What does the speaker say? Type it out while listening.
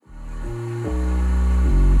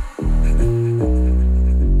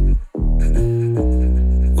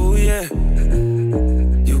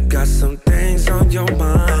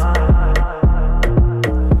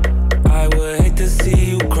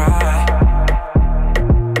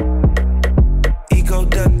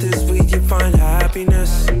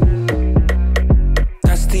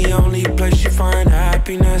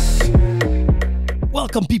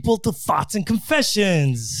people to Thoughts and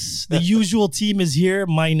Confessions. The usual team is here,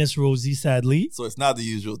 minus Rosie, sadly. So it's not the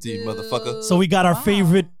usual team, motherfucker. So we got our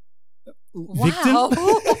favorite victim,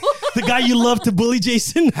 the guy you love to bully,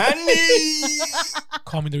 Jason. Honey!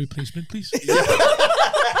 Call me the replacement, please.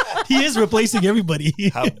 He is replacing everybody.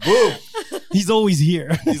 Boom! He's always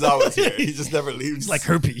here. He's always here. He just never leaves. It's like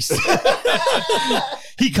herpes.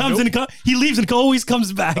 He comes and he leaves and always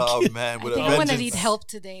comes back. Oh man, with I'm gonna need help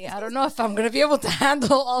today. I don't know if I'm gonna be able to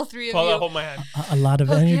handle all three of Paula, you. hold my hand. A lot of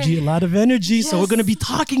energy, a lot of energy. Yes. So we're gonna be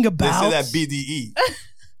talking They about say that BDE.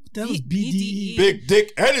 that was BDE. Big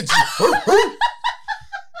dick energy.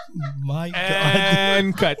 My God.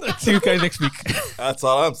 And cut. See you guys next week. That's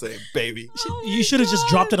all I'm saying, baby. You should have just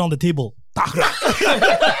dropped it on the table.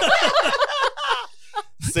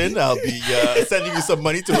 Sin, I'll be sending you some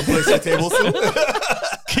money to replace your table soon.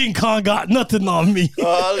 King Kong got nothing on me.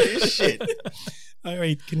 Holy shit. All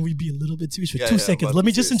right, can we be a little bit serious for Yeah, 2 yeah, seconds? but Let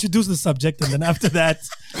me just serious. introduce the subject, and then after that,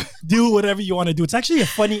 do whatever you want to do. It's actually a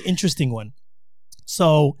funny, interesting one.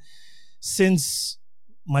 So, since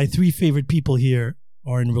my 3 favorite people here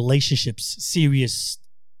are in relationships, serious,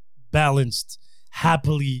 balanced,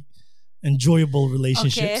 happily enjoyable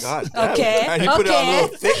relationships. God damn Okay. it. And you put it on a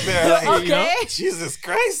little thick there. Like, Okay. you know, Jesus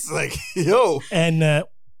Christ. Like, yo. And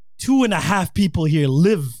 2.5 people here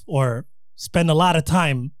live or spend a lot of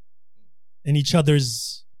time in each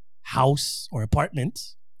other's house or apartment.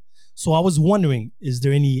 So I was wondering, is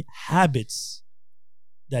there any habits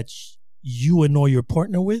that you annoy your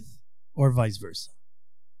partner with or vice versa?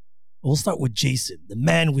 We'll start with Jason, the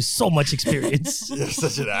man with so much experience. You're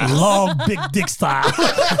such an ass. Long, big dick style.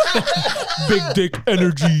 Big dick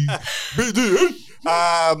energy. Big dick.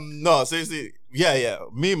 No, seriously. Yeah.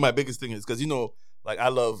 Me, my biggest thing is because, you know, like I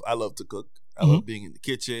love to cook. I love being in the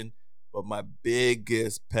kitchen. But my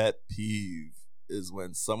biggest pet peeve is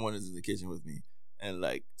when someone is in the kitchen with me. And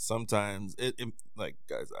like sometimes it like,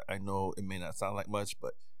 guys, I know it may not sound like much,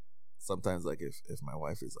 but sometimes like if my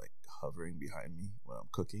wife is like hovering behind me when I'm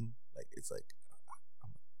cooking, like it's like,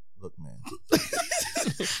 look, man.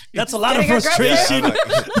 That's a lot of frustration.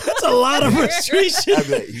 That's a lot of frustration. I'd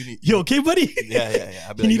be like, You okay, buddy? Yeah.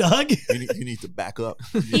 I'd be You like, need a hug? You need to back up.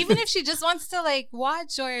 Even if she just wants to like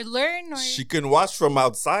watch or learn or She can watch from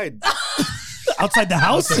outside. Outside the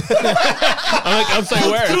house? I'm like, outside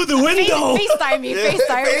where? Through the window. FaceTime me, Yeah,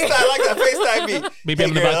 FaceTime me. FaceTime, I like that. FaceTime me. Maybe I'm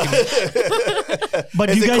in the balcony. But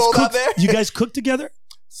Is you it guys cold cook. out there? You guys cook together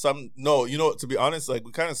No, you know, to be honest, like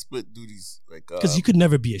we kind of split duties, like because you could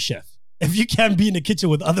never be a chef if you can't be in the kitchen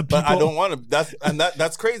with other people. But I don't want to.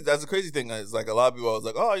 That's crazy. That's the crazy thing. It's like a lot of people. I was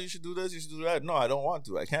like, oh, you should do this. You should do that. No, I don't want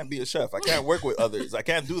to. I can't be a chef. I can't work with others. I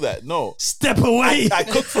can't do that. No. Step away. I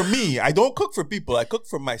cook for me. I don't cook for people. I cook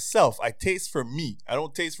for myself. I taste for me. I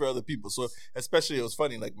don't taste for other people. So especially, it was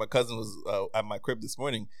funny. Like my cousin was at my crib this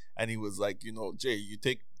morning, and he was like, you know, Jay,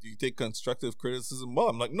 do you take constructive criticism? Well,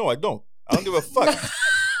 I'm like, no, I don't. I don't give a fuck.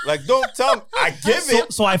 Like, don't tell me. I give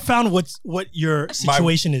it. So I found what your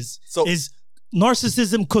situation is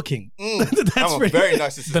narcissism cooking. That's I'm a pretty- very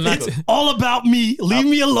narcissistic. It's all about me. Leave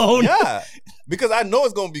me alone. Yeah, because I know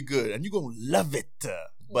it's gonna be good, and you're gonna love it.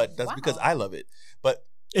 But that's because I love it. But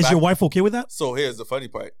Is your wife okay with that? So here's the funny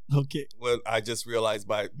part. Okay. Well, I just realized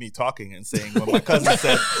by me talking and saying when my cousin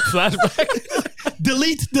said Flashback.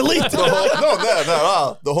 delete. no, not at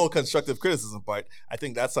all. The whole constructive criticism part. I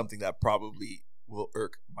think that's something that probably will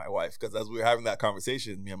irk my wife, because as we were having that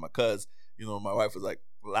conversation, me and my cousin, you know, my wife was like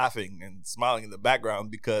laughing and smiling in the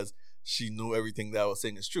background because she knew everything that I was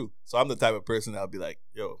saying is true. So I'm the type of person that'll be like,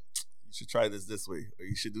 yo, you should try this way, or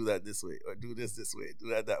you should do that this way, or do this way, do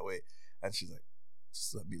that way. And she's like,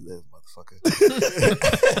 just let me live, motherfucker.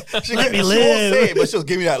 Let me She live. won't say it, but she'll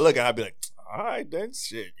give me that look, and I'll be like, all right, then,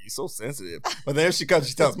 shit, you're so sensitive. But then if she comes,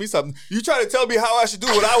 she tells me something. You try to tell me how I should do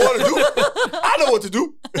what I want to do. I know what to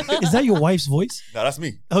do. Is that your wife's voice? No, that's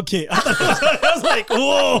me. Okay. I was like,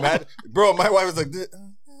 whoa. Man, bro, my wife is like,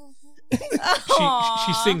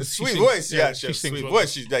 She sings. sweet she sings. voice. Yeah, she has sings sweet well.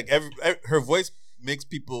 voice. She's like, her voice makes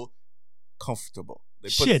people comfortable. They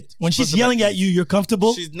put- Shit. When she she's puts them yelling at you, you're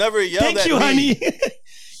comfortable? She's never yelled Thank at you, me. honey.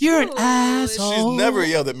 You're an Ooh, asshole. She's never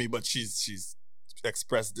yelled at me, but she's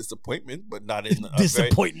expressed disappointment, but not in a very,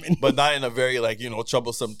 disappointment. but not in a very, like, you know,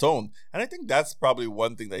 troublesome tone. And I think that's probably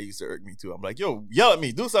one thing that used to irk me too. I'm like, yo, yell at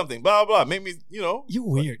me, do something, blah blah, make me, you know. You're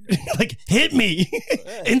weird. Like, hit me,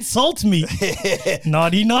 insult me,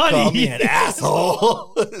 naughty. Call me an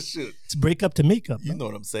asshole. Shoot. It's break up to make up. You know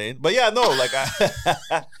what I'm saying? But yeah, no, like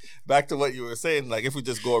back to what you were saying, like if we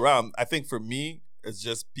just go around, I think for me, it's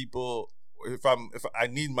just people, if I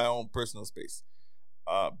need my own personal space,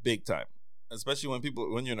 big time. Especially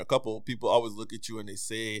when you're in a couple, people always look at you and they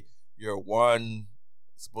say you're one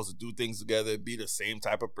supposed to do things together, be the same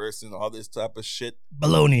type of person, all this type of shit.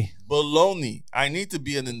 Baloney. Baloney. I need to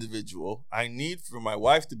be an individual. I need for my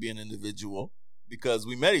wife to be an individual because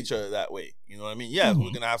we met each other that way. You know what I mean? Yeah,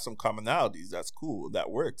 we're gonna have some commonalities. That's cool.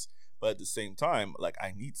 That works. But at the same time, like,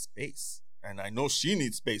 I need space, and I know she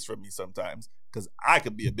needs space from me sometimes because I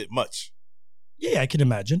could be a bit much. Yeah, I can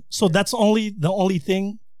imagine. So that's the only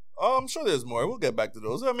thing. Oh, I'm sure there's more. We'll get back to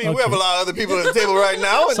those. I mean, we Okay. have a lot of other people at the table right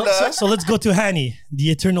now. And, So let's go to Hani, the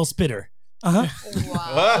eternal spitter.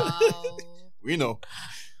 Wow. we know.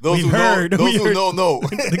 Those We've who heard. know, those We who heard. know.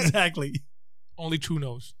 Exactly. Only true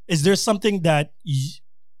knows. Is there something that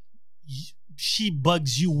she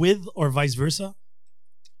bugs you with, or vice versa?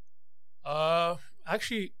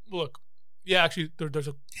 Actually, look, yeah, actually, there's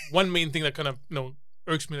one main thing that kind of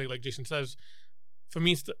irks me, like Jason says. For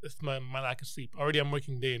me, it's my lack of sleep. Already, I'm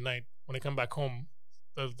working day and night. When I come back home,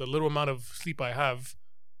 the little amount of sleep I have,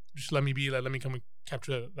 just let me come and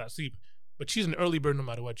capture that sleep. But she's an early bird no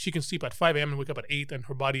matter what. She can sleep at 5 a.m. and wake up at 8, and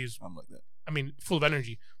her body is, I'm like that. I mean, full of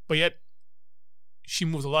energy. But yet, she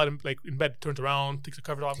moves a lot, like in bed, turns around, takes her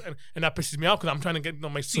covers off, and that pisses me off because I'm trying to get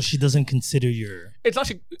my So sleep. she doesn't consider your. It's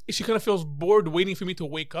actually, she kind of feels bored waiting for me to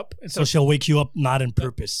wake up. And So she'll wake you up not on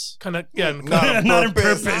purpose. kind of, yeah, Not on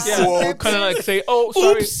purpose. yeah, Quote. kind of like say, oh,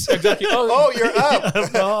 sorry, Oops. exactly. Oh, you're up.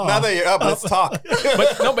 Oh. Now that you're up, let's talk.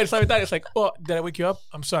 but it's not like that. It's like, oh, did I wake you up?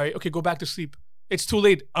 I'm sorry. Okay, go back to sleep. It's too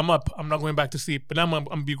late. I'm up. I'm not going back to sleep. But now I'm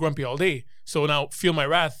gonna be grumpy all day. So now feel my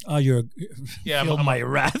wrath. Oh, you're. Yeah, Feel my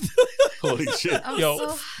wrath. Holy shit. I'm Yo,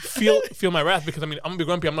 so- feel my wrath because I'm gonna be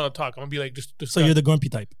grumpy. I'm not gonna talk. I'm gonna be like just. So you're the grumpy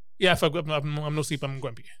type. yeah. If I'm no sleep, I'm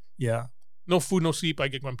grumpy. Yeah. No food, no sleep. I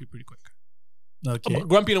get grumpy pretty quick. Okay. I'm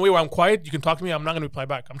grumpy in a way where I'm quiet. You can talk to me. I'm not gonna reply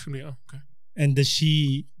back. I'm just gonna be okay. And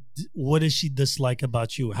what does she dislike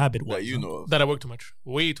about you, habit wise? That you know of. That I work too much,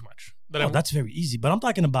 way too much. That Oh, I that's very easy. But I'm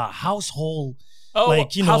talking about household, oh,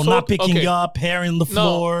 like household? not picking Okay. up, hair in the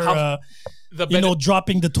floor, The bed,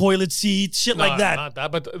 dropping the toilet seat, shit like that. Not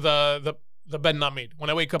that, but the bed not made. When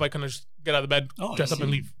I wake up, I kind of just get out of the bed, Oh, dress I up, and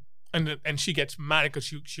see. leave. And she gets mad because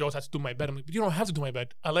she also has to do my bed. I'm like, but you don't have to do my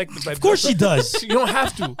bed. I like the bed. Of course she does. You don't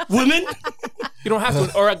have to. Women? You don't have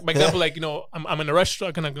to. Or like, by example, like I'm in a rush.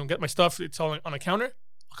 I'm gonna go get my stuff. It's all on a counter.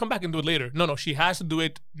 I'll come back and do it later. No, she has to do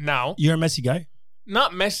it now. You're a messy guy.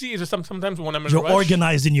 Not messy. It's just sometimes when I'm in a You're rush.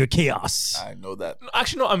 organized in your chaos. I know that.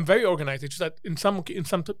 Actually, no, I'm very organized. It's just that in some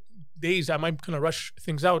days I might kind of rush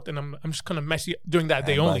things out, and I'm just kind of messy during that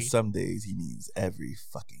day And by only. some days, he means every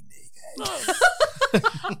fucking day, guys.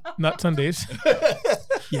 Not Sundays.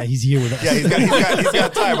 Yeah, he's here with us. Yeah, he's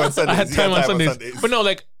got time on Sundays. I had He's got time on Sundays. But no,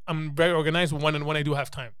 like I'm very organized when I do have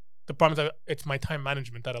time. The problem is that it's my time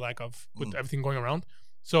management that I lack of with everything going around.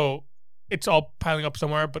 So it's all piling up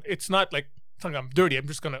somewhere, but it's not like I'm dirty. I'm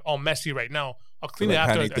just gonna all messy right now. I'll clean it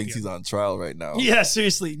after. He thinks he's on trial right now. Yeah,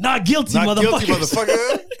 seriously. Not guilty, Not motherfucker. guilty,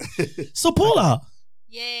 motherfucker. So, Paula,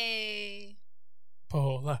 Yay.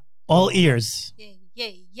 Paula. all ears. Yay,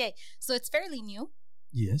 yay, yay. So it's fairly new.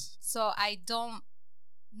 Yes. So I don't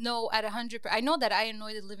know at 100%. I know that I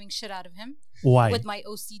annoy the living shit out of him Why? with my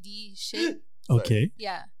OCD shit. Okay.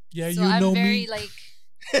 Yeah. Yeah, So you I'm know very me. like,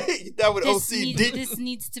 that would this, OCD. this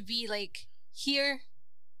needs to be like here,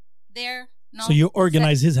 there. No. So you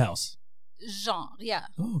organize his house. Genre, yeah.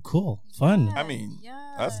 Oh, cool. Fun. I mean,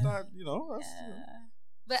 yeah. that's not, that's, Yeah.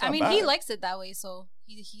 But it's I not mean, he bad. likes it that way, so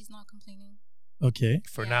he's not complaining. Okay.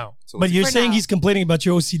 For Yeah. now. So But you're For saying now. he's complaining about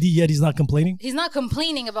your OCD, yet he's not complaining? He's not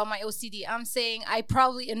complaining about my OCD. I'm saying I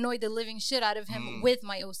probably annoyed the living shit out of him Mm. with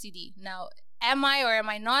my OCD. Now, am I or am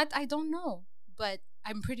I not? I don't know. But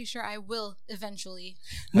I'm pretty sure I will eventually.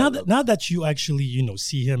 Now that you actually,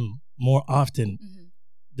 see him more often, Mhm.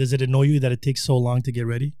 does it annoy you that it takes so long to get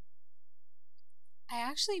ready? I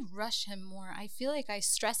actually rush him more. I feel like I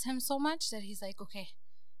stress him so much that he's like, okay.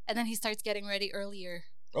 And then he starts getting ready earlier.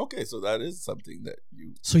 Okay, so that is something that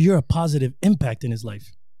you. So you're a positive impact in his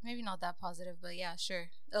life. Maybe not that positive, but yeah, sure.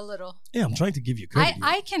 A little. Yeah, I'm trying to give you credit. here.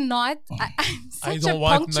 I cannot. I'm I such don't a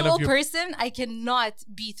want none of punctual your- person. I cannot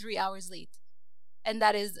be 3 hours late. And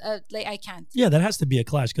that is, like, I can't. Yeah, that has to be a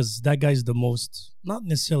clash because that guy's the most, not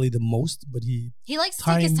necessarily the most, but he, He likes to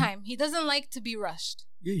take his Time- time. He doesn't like to be rushed.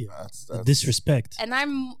 yeah. That's Disrespect. And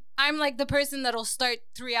I'm like the person that'll start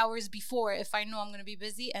 3 hours before if I know I'm gonna be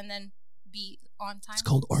busy and then be on time. It's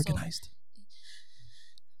called So organized.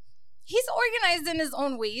 he's organized in his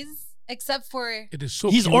own ways, except for It is so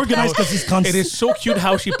He's cute organized how- because he's constant. It is so cute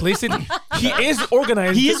how she placed it. He is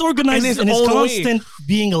organized. He is organized his in his own way. constant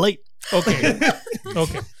being late. Okay.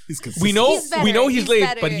 Okay. He's We know He's better. we know he's He's late,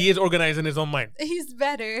 better. but he is organized in his own mind. he's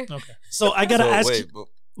better. Okay. So I gotta ask Wait, you.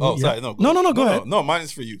 oh, Yeah. sorry. No, No, go ahead. No, mine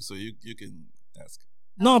is for you, so you can ask.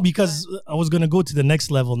 No, because I was gonna go to the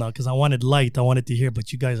next level now because I wanted light. I wanted to hear,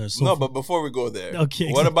 but you guys are so. No, but before we go there, Okay,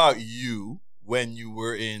 what exactly. about you when you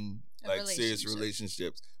were in A like serious relationship.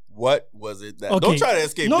 relationships? What was it that? Okay. Don't try to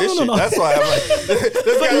escape No, this no, shit. no. That's why I'm like,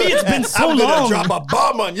 this For guy- me, it's been so I'm gonna long. drop a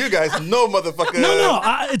bomb on you guys. No, motherfucker. No,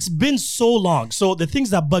 it's been so long. So the things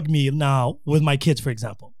that bug me now with my kids, for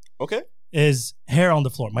example, Okay. is hair on the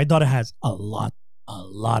floor. My daughter has a lot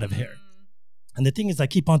of hair. And the thing is, I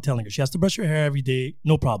keep on telling her, she has to brush her hair every day.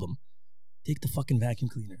 No problem. Take the fucking vacuum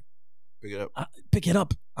cleaner. Pick it up. Pick it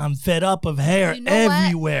up. I'm fed up of hair You know what?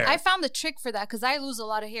 everywhere. I found the trick for that because I lose a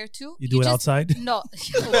lot of hair too. You do it just- outside? No.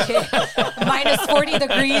 Okay. Minus 40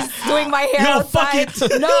 degrees doing my hair Yo, fuck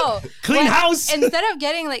outside. it. No. Clean But house. Instead of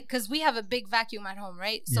getting like, because we have a big vacuum at home,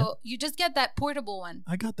 right? So you just get that portable one.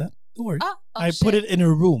 I got that. Don't worry. Oh, I put it in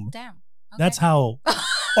her room. Damn. That's how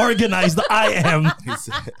organized I am. He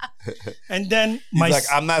said, And then he's my like,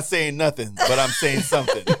 I'm not saying nothing, but I'm saying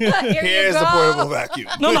something. Here you Here's the go. portable vacuum.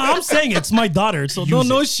 no, I'm saying it's my daughter, so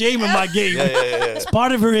no shame in my game. Yeah. It's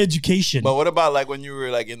part of her education. But what about like when you were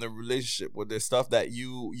like in the relationship? Was there stuff that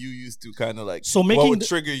you used to kind of like? So what making would the-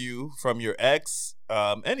 trigger you from your ex?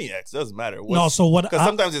 Any ex doesn't matter. No, so what? Because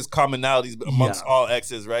sometimes there's commonalities amongst Yeah. all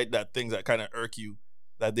exes, right? That things that kind of irk you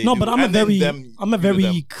that they No, do. but I'm a And then very them, I'm a you to very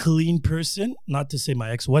them. clean person. Not to say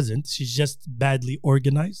my ex wasn't. She's just badly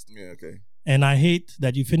organized. Yeah, okay. And I hate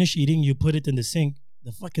that you finish eating, you put it in the sink,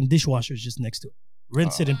 the fucking dishwasher is just next to it.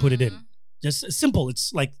 Rinse it and put it in. Just simple.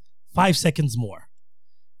 It's like 5 seconds more.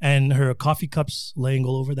 And her coffee cups laying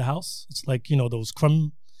all over the house. It's like, those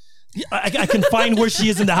crumb. I can find where she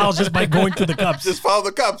is in the house just by going to the cups. Just follow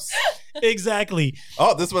the cups. Exactly.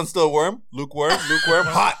 Oh, this one's still warm. Lukewarm.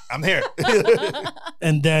 Hot. I'm here.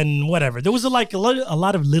 And then whatever. There was a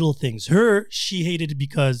lot of little things. She hated it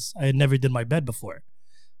because I had never did my bed before.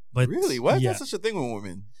 But Really? Why is yeah. that such a thing with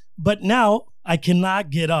women? But now I cannot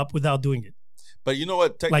get up without doing it. But you know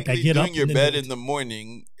what? Like, I Technically, get up doing your and then bed do it. in the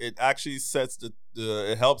morning, it actually sets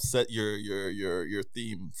it helps set your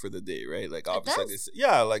theme for the day, right? Like obviously,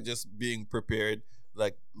 does? like just being prepared,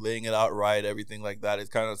 like laying it out right, everything like that. It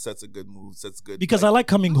kind of sets a good mood, sets good Because I like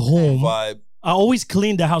coming home. vibe. I always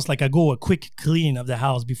clean the house. Like I go a quick clean of the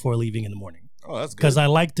house before leaving in the morning. Oh, that's good. Because I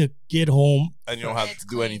like to get home. And you don't have It's to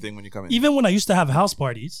do clean. anything when you come in. Even when I used to have house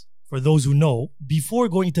parties, for those who know, before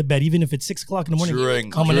going to bed, even if it's 6 o'clock in the morning, during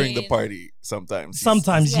coming during in. the party, sometimes.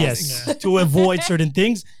 sometimes Yes. yes, to avoid certain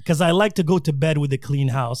things. Because I like to go to bed with a clean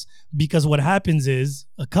house. Because what happens is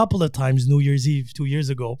a couple of times, New Year's Eve 2 years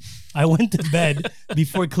ago, I went to bed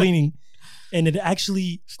before cleaning, and it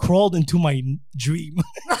actually crawled into my dream.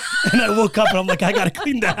 And I woke up and I'm like, I gotta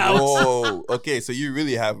clean the house. Whoa. Okay, so you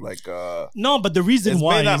really have like No, but the reason it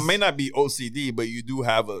why may not be OCD, but you do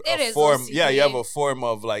have It a is form. OCD. Yeah, you have a form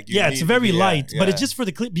of like. You yeah, it's need- very yeah, light, but it's yeah. just for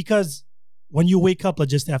the clean. Because when you wake up like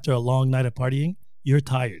just after a long night of partying, you're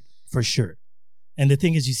tired for sure. And the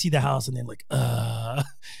thing is, you see the house and then like,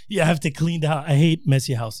 you have to clean the house. I hate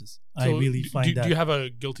messy houses. I So really find that. Do you have a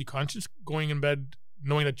guilty conscience going in bed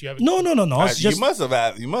knowing that you have? No. It's just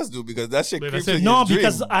You must do because that shit Wait, creeps that's it. in no, your dream.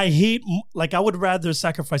 because I hate. Like I would rather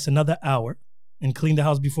sacrifice another hour and clean the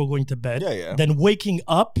house before going to bed Yeah. than waking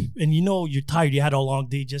up and you're tired. You had a long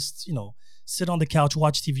day. Just sit on the couch,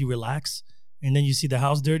 watch TV, relax, and then you see the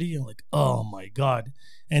house dirty and like, oh my god.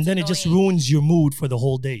 And then it just annoying. ruins your mood for the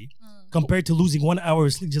whole day. Compared to losing 1 hour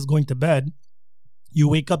of sleep just going to bed, you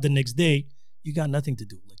wake up the next day, you got nothing to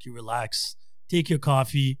do. Like you relax, take your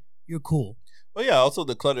coffee, you're cool. But yeah, also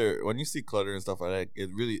the clutter. When you see clutter and stuff like that,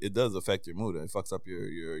 it does affect your mood. It fucks up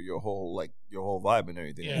your whole vibe and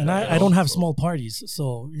everything. Yeah. like And that, I don't have So, small parties,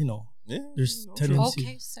 so Yeah, there's true. tendency.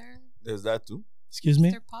 Okay, sir. There's that too. Excuse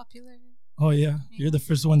me. They're popular. Oh yeah, you're the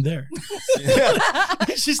first one there. Yeah.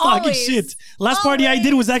 She's talking Always. shit. Last party I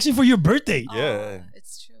did was actually for your birthday. Yeah.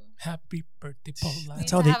 It's true. Happy birthday, Paula. Need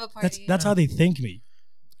That's how to they. have a party. That's how they thank me.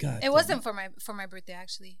 God. It wasn't for my birthday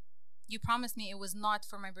actually. You promised me it was not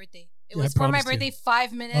for my birthday. It Yeah, I was for my promised you. birthday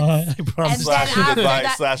 5 minutes. I promise. And Slash then after goodbye.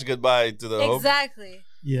 that- Slash goodbye to the home. Exactly.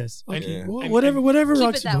 Yes. And- Okay. Yeah. Well, and- whatever Keep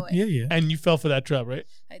rocks it that your boat. way. Yeah, yeah. And you fell for that trap, right?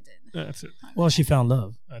 I did. That's it. Well, she found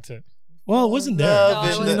love. That's it. Well, it wasn't there. Love No,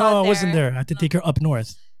 it in was the- not I wasn't there. there. I had to take her up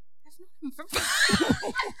north. I've known him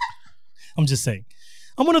for I'm just saying.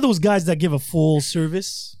 I'm one of those guys that give a full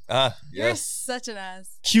service. You're Yes. such an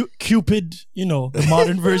ass. Cupid, the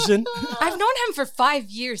modern version. I've known him for 5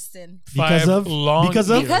 years, Sin. Because of- because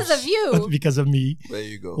of- Because of you. Because of me. There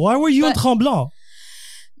you go. Why were you in But- Tremblant?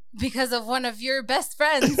 Because of one of your best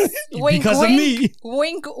friends. Wink, Because of wink. me.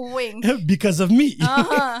 Wink, wink. Because of me.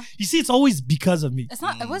 Uh-huh. You see, it's always because of me. It's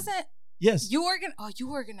not. It wasn't. Yes. You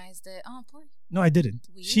organized it. Oh, poor. No, I didn't.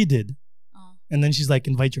 We? She did. Oh, And then she's like,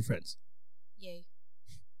 invite your friends. yay.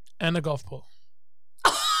 And a golf pole.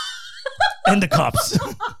 and the cops.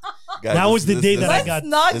 Guys, That was the day that I Let's got.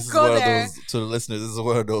 not This is go one of there. those, to the listeners, this is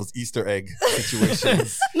one of those Easter egg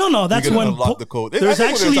situations. No, that's You're gonna when unlock the code. I there's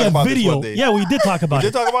think we're gonna actually talk a about this video. one day. Yeah, we did talk about We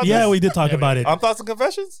it. did talk about Yeah, this? we did talk Yeah, about we it. On Thoughts and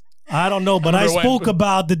Confessions? I don't know, but I Remember when- spoke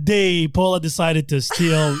about the day Paula decided to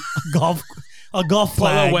steal a golf Paula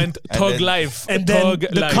flag, went And tug then- life. and then Tug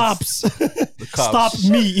the life. cops cops. stopped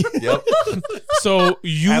me. Yep. So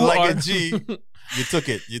you And like are. a G, you took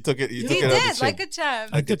it. You took it. You took He it on the did chin. like a champ.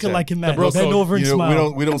 I took it like a man. bro Bend code. over and You know,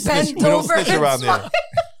 smile. we don't Bend snitch. We don't over snitch and around smile.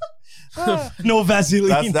 there. No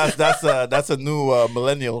Vaseline. That's a new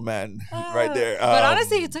millennial man right there. But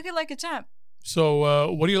honestly, he took it like a champ.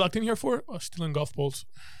 So what are you locked in here for? Stealing golf balls.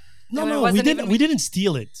 No, It we wasn't didn't. even- We didn't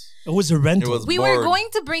steal it. It was a rental. It was We bored. were going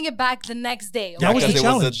to bring it back the next day. That was because the it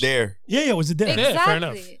challenge. was a dare. Yeah, it was a dare. Yeah, fair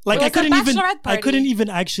enough. Exactly. Like It I was a couldn't even. bachelorette I party. couldn't even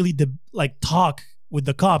actually talk with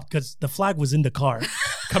the cop because the flag was in the car.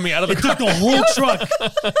 Coming out of the It took the whole truck.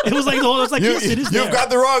 It was like the whole. I was like, yes, it is You've there. got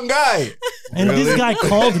the wrong guy. And this Really? guy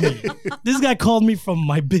called me. This guy called me from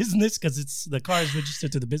my business because the car is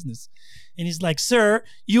registered to the business. And he's like, "Sir,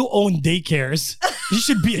 you own daycares. You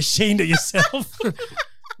should be ashamed of yourself."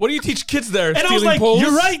 What do you teach kids there? And I was Stealing like, poles?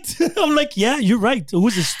 "You're right." I'm like, "Yeah, you're right. It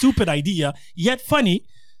was a stupid idea, yet funny,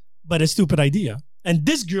 but a stupid idea." And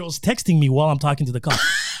this girl's texting me while I'm talking to the cop.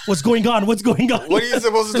 What's going on? What's going on? What are you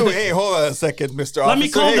supposed to do? Hey, hold on a second, Mr. Let me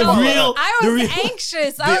Officer. call Hey, the hold on. real. I the was real-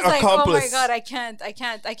 anxious. I The was like, oh my accomplice. God, I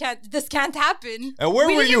can't. This can't happen. And where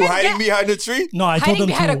We were didn't you? even Hiding get- behind the tree? No, I told Hiding him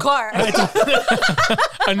behind to. a car.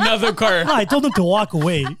 Another car. No, I told him to walk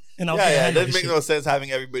away, and I was Yeah, gonna it handle doesn't this make shit. no sense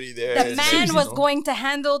having everybody there. The and man shit, was you know? going to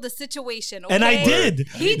handle the situation. And I okay? did.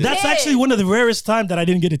 He That's did. actually one of the rarest times that I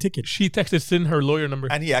didn't get a ticket. She texted Sin her lawyer number.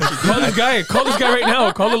 And he actually Call this guy. Call this guy right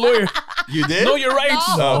now. Call the lawyer. You did? No, you're right.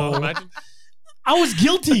 No. Oh, imagine. I was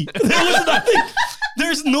guilty. There was nothing.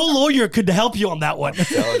 There's no lawyer could help you on that one. I'm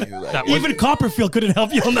telling you, like, That was- Even Copperfield couldn't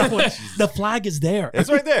help you on that one. The flag is there. it's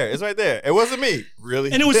right there. It's right there. It wasn't me. Really?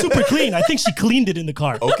 And it was super clean. I think she cleaned it in the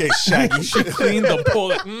car. Okay, Shaq, you should Clean the pole.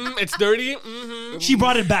 Like, it's dirty. Mm-hmm. She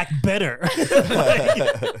brought it back better.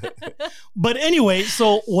 But anyway,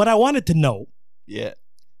 so what I wanted to know, Yeah.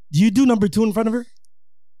 do you do number 2 in front of her?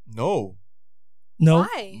 No. No.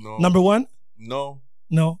 Why? No. Number 1? No.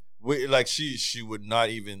 No. Like she would not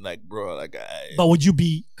even like, bro. Like, But would you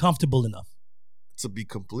be comfortable enough? to be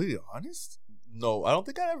completely honest, no. I don't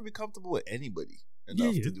think I'd ever be comfortable with anybody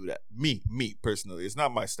enough Yeah. to do that. Me personally, it's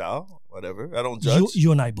not my style. Whatever. I don't judge.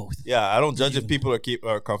 You and I both. Yeah, I don't judge if You- people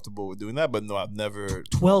are comfortable with doing that. But no, I've never.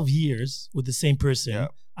 12 years with the same person. Yeah.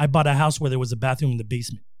 I bought a house where there was a bathroom in the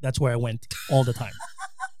basement. That's where I went all the time.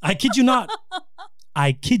 I kid you not.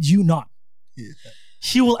 I kid you not. Yeah.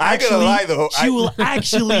 She will I ain't actually. gonna lie though. She will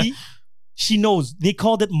actually. She knows. They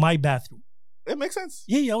called it my bathroom. It makes sense.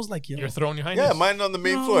 Yeah, I was like, You're throwing your highness. Yeah, mine on the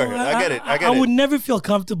main no, floor. I get it. I get it. would never feel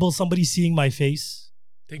comfortable somebody seeing my face.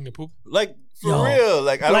 Taking a poop. Like for Yo. real.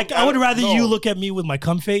 Like I would rather you no. look at me with my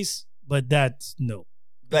cum face, but that's no.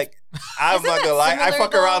 Like I'm Isn't not that gonna lie. I similar,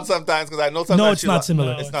 fuck though? around sometimes because I know sometimes No, it's she not like-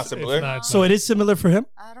 similar. It's not similar. not. So it is similar for him.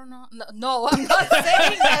 I don't know. No, I'm not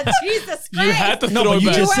saying that. Jesus Christ. You had to No, throw but it you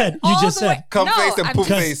back. just went said. You all just the way- said. Cum No, face and I'm poop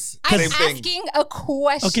just- face. I'm Same thing. asking a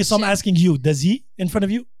question. Okay, so I'm asking you. Does he in front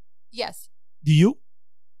of you? Yes. Do you?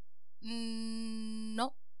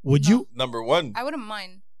 No. Would No. you? Number one. I wouldn't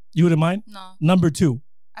mind. You wouldn't mind? No. Number 2.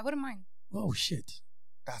 I wouldn't mind. Oh shit.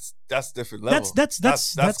 That's different level. That's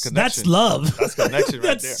connection. love. That's connection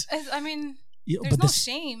right there. I mean, Yeah, there's but no this,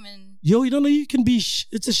 shame in. yo, you don't know you can be.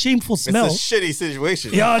 It's a shameful smell. It's a shitty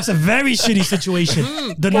situation. Yo, it's a very shitty situation.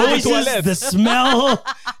 The noises, toilet. the smell.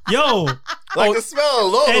 Yo, Like the smell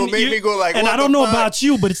alone will make you- me go like. and what I don't the know fuck? about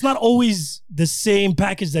you, but it's not always the same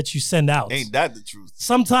package that you send out. Ain't that the truth?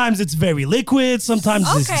 Sometimes it's very liquid. Sometimes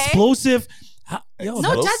it's Okay. explosive. Yo,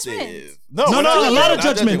 No but- judgment. No, no, we're not a judging. lot We're of not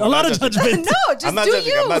judgment. judging. A We're lot not of judging. judgment. No, just I'm not do judging.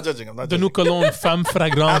 you. I'm not judging. I'm not The judging. new cologne Femme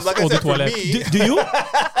Fragrance Like I Eau de said, for Toilette. me, Do you?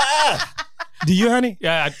 Do you, honey?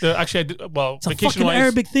 Yeah, actually, I did. Well, It's a vacation fucking wise.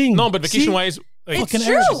 Arabic thing. No, but See? vacation wise, like, It's Fucking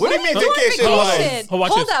true. Arabic. What do you mean Go on vacation wise? Oh,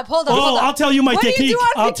 watch Hold this. up. Hold Oh, up. I'll tell you my What do you technique. do on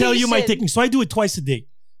I'll tell you my vacation? technique. So I do it twice a day.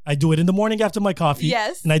 I do it in the morning after my coffee.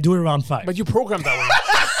 Yes. And I do it around 5. but you programmed that way.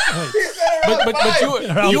 Hey, but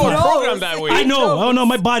Around you were five. programmed that way. I know. Oh no,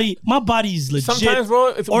 my body is legit. Sometimes, bro,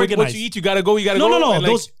 if what organized. you eat, you gotta go. You gotta No, go. no, no. and,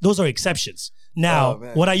 like, Those are exceptions. Now, Oh,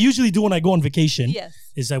 man. what I usually do when I go on vacation Yes.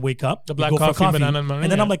 is I wake up, The we black go for coffee, banana, and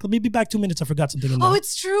then yeah. I'm like, let me be back 2 minutes. I forgot something in there. Oh,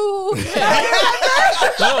 it's true.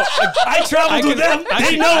 No, I traveled with them.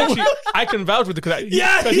 They know. Actually, I can vouch with it because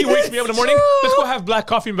Yeah, he wakes me up in the morning. true. Let's go have black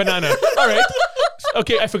coffee and banana. All right.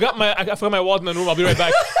 Okay, I forgot my wallet in the room. I'll be right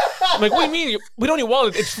back. I'm like, what do you mean? We don't need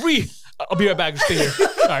wallet. It's free. I'll be right back. Just stay here.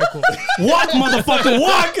 All right, cool. Walk, motherfucker,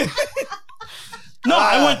 walk. No,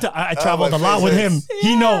 I traveled a lot with him.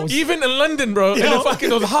 He knows. Even in London, bro, in Yo. the fucking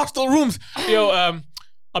those hostel rooms. Yo,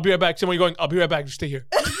 I'll be right back. Somewhere you going? I'll be right back. Just stay here.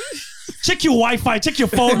 Check your Wi-Fi, check your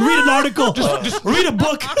phone, read an article, just read a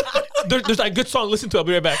book. There's a good song. Listen to it. I'll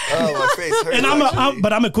be right back. Oh, my face hurts. And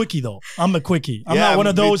I'm a quickie though. I'm a quickie. I'm not one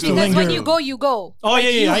of me those too. to Because linger. when you go, you go. Oh Like, yeah,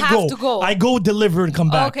 you I have go. to go. I go, deliver, and come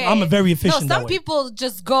back. Okay. I'm a very efficient. No, that some way. people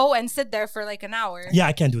just go and sit there for like an hour. Yeah,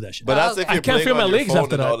 I can't do that shit. But that's okay. if you're I can't playing feel on my your legs phone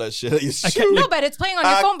after and that. all that shit. You can't- No, but it's playing on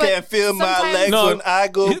your I phone. But can't feel my sometimes- legs No. when I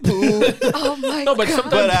go poo, Oh my No, but god.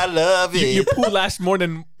 sometimes but I love it. your poo lasts more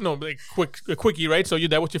than like a quickie, right? So you're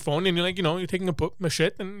there with your phone and you're like, you're taking a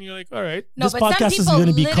shit and you're like, all right. No, This but some podcast is people going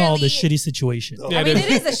to be called a literally- shitty situation. No. Yeah, I mean, it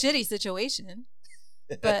it is a shitty situation.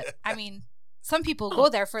 But I mean, some people go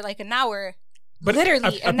there for like an hour. But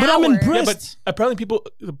Literally an but hour. I'm Yeah, impressed. but apparently people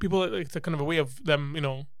it's a kind of a way of them,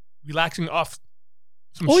 relaxing off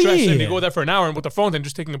some Oh, stress, yeah. and they go there for an hour and with their phones and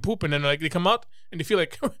just taking a poop, and then like they come out and they feel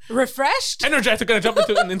like Refreshed? energized to gonna jump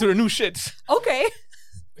into the new shits. Okay.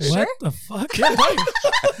 What Sure. the fuck?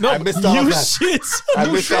 No, I missed all You of that. shits. I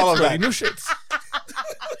new missed all shits, of buddy, that. new shits.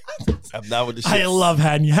 I'm down with the shit. I love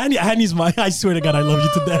Hani. Hani's my. I swear to God, I love you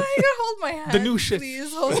to death. You hold my hand. The new shit.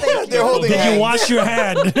 Please hold thank They're you. holding Did hands. you wash your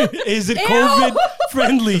hand? Is it Ew. COVID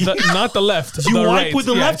friendly? Not the left. Do you the wipe right, with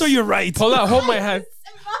the yes. left or your right? Hold on, hold my hand.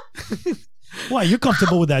 Why? You're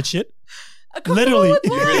comfortable with that shit? Comfortable Literally. with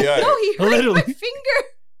You what? really are. No, he hurt Literally. my finger.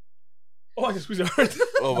 Oh, I just squeezed it hard.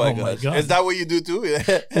 Oh my Oh my god. God. Is that what you do too?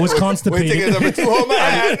 Was constipated. We're taking number 2. Oh my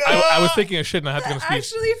hand. I was thinking of shit and I had to go to speech.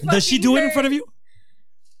 Actually, Does she do it in front of you?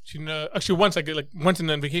 She actually once once in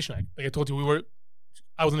the vacation, like I told you,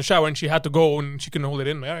 I was in the shower and she had to go and she couldn't hold it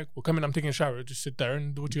in. Like, all right, well, come in. I'm taking a shower. Just sit there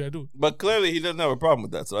and do what you gotta do. But clearly he doesn't have a problem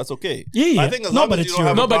with that, so that's okay. Yeah. I think as No, long but as it's you don't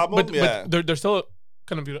have your- a No, problem, but there's still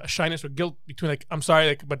kind of a shyness or guilt between like I'm sorry,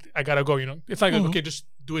 like but I gotta go. It's like okay, just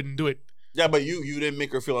do it and do it. Yeah, but you didn't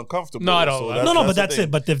make her feel uncomfortable. No, at all. so No, But the that's thing.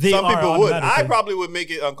 it. But if they Some are people would. automatically- I probably would make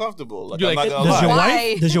it uncomfortable. Like, You're I'm like, not gonna Does lie. your Why?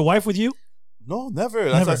 wife? Does your wife with you? No, never.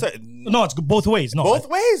 That's what I Never. said. No, it's both ways. No, Both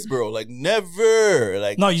ways, bro. Like never.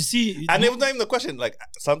 Like No, you see, and it was not even the question. Like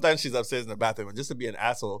sometimes she's upstairs in the bathroom, and just to be an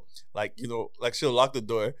asshole, like like she'll lock the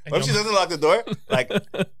door. But if she doesn't lock the door, like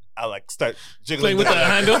I like start jiggling Playing with the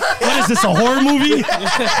handle. what is this, a horror movie?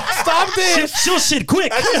 Stop this! She'll shit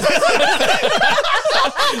quick.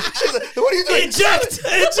 She's like, "What are you doing?" Eject!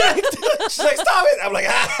 Eject! She's like, "Stop it!" I'm like,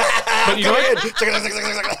 But you know what?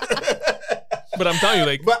 But I'm telling you,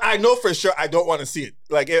 like But I know for sure I don't want to see it.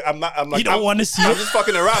 Like I'm not. I'm like You don't I'm- want to see I'm it? just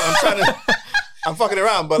fucking around. I'm trying to. I'm fucking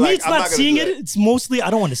around, but Me, like it's I'm not not gonna seeing do it. that. It's mostly I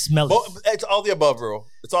don't want to smell it. Well, it's all the above, bro.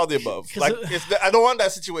 It's all the above. 'Cause, Like, I don't want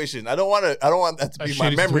that situation. I don't want to. I don't want that to A be my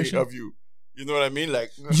shitty memory situation? of you. You know what I mean?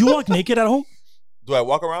 Like, Do you walk naked at home? do I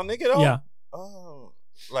walk around naked? Yeah. Oh,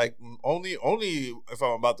 like only if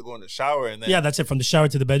I'm about to go in the shower and then Yeah, that's it. From the shower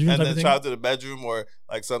to the bedroom. and type then of thing? shower to the bedroom, or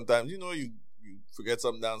like sometimes you forget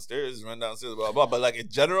something downstairs, run downstairs, blah blah. But like in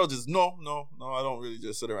general, just no. I don't really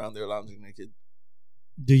just sit around there lounging naked.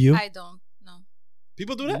 Do you? I don't know.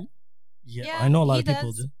 People do that. Yeah, Yeah, I know a lot he of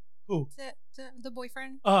people does. do. Who? The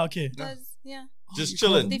boyfriend Oh, okay. does, yeah. Just you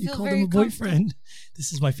chilling. Called, They you feel called very him a boyfriend.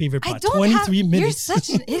 This is my favorite I part. don't 23 have, minutes. You're such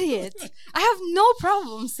an idiot. I have no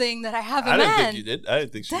problem saying that I have a I man. didn't think you did. I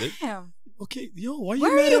didn't think she did. Damn. Okay, yo, why are you Why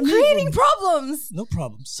are mad you at me? creating problems? No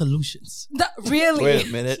problem. Solutions. Really? Wait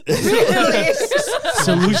a minute. Really?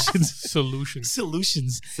 Solutions. solutions.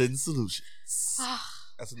 Solutions. Send solutions.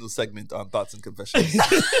 That's a new segment on Thoughts and Confessions.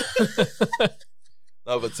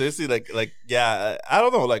 No, but seriously, yeah, I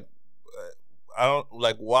don't know, I don't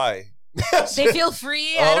like why. They feel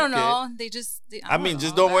free. Oh, I don't okay. know. They just. I mean,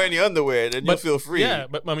 just don't wear any underwear, then you'll feel free. Yeah,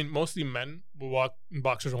 but I mean, mostly men will walk in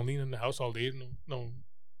boxers only in the house all day.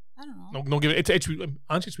 I don't know. No, give it. It's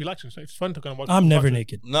honestly, it's relaxing. It's fun to kind of walk. I'm in never boxers.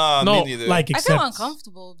 naked. No, No, me neither. Like, I except. feel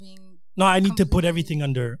uncomfortable being. No, I need to put completely- everything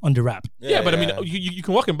under wrap. Yeah, but I mean, you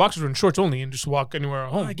can walk in boxers or in shorts only and just walk anywhere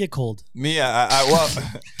at home. I get cold. me, well,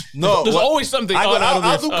 no. There's what- always something I on out of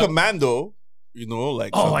I'll this. do commando.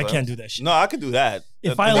 Like Oh, I sometimes. can't do that shit. No, I can do that.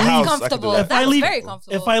 If In I the leave- house, That's I can do comfortable. that. If I That's leave- very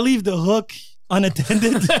comfortable. If I leave the hook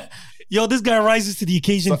unattended, yo, this guy rises to the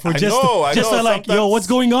occasion for I just, know, I just know. to like, yo, Sometimes- what's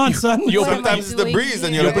going on, son? you What am I Sometimes it's the doing breeze,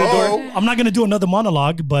 and here? you're like, You open the oh. I'm not gonna do another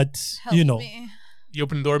monologue, but Help you know, me. You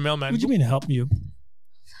open the door, mailman. what do you mean help you?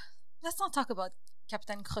 Let's not talk about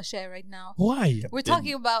Captain Crochet right now. Why? We're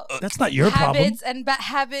talking about That's not your problem. habits and bad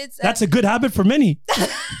habits. That's a good habit for many.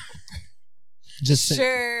 Just say.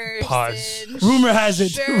 sure. Pause. Sin. Rumor has it.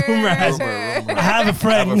 Sure. Rumor has it. Rumor. I have a I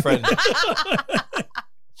friend. have a friend.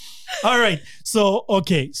 All right. So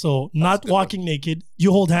okay. So not good walking naked.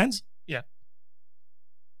 You hold hands.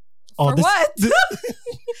 For what?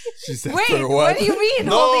 She said, Wait, for what do you mean?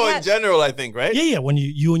 No, holding in hands? general, I think, right? Yeah. When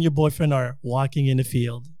you and your boyfriend are walking in the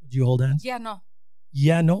field, do you hold hands? Yeah, no.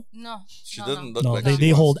 Yeah, no. She No, doesn't no. look No, like they, she they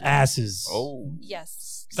wants hold to. asses. Oh.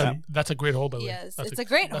 Yes. That's a great hold, by the way. Yes, That's it's a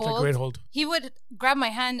great That's hold. a great hold. He would grab my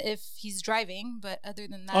hand if he's driving, but other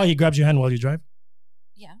than that, Oh, he grabs your hand while you drive?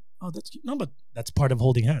 yeah. Oh, that's cute. No, but that's part of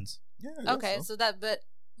holding hands. Yeah. I guess Okay, so. so that, but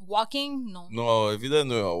walking, no. No, if he doesn't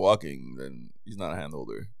know walking, then he's not a hand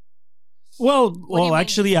holder. Well, do you mean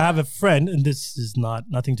actually, it's I have not? a friend, and this is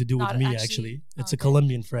nothing to do with Not me. actually- Actually, it's a okay.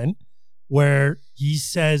 Colombian friend, where he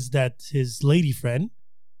says that his lady friend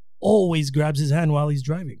always grabs his hand while he's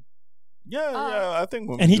driving, Yeah, I think.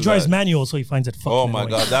 When and we he do drives that- manual, so he finds it fucking Oh my annoying.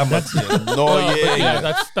 god, that must be Yeah, annoying.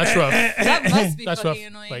 that's rough. That must be That's fucking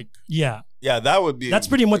rough. annoying. Like, Yeah, Yeah, that would be. that's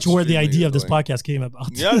pretty much where the extremely idea of this annoying. podcast came about.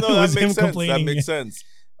 Yeah, no, that Was him makes sense. That complaining. makes sense.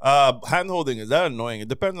 Hand holding, is that annoying? It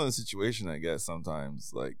depends on the situation, I guess.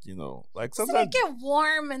 Sometimes, like like so sometimes. they get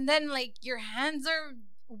warm, and then like your hands are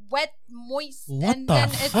wet, moist, What and the then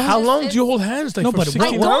it's fuck? how just- long do you it's- hold hands? Like No, for but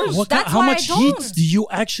 16 don't. hours? That's how why I much heat don't. do you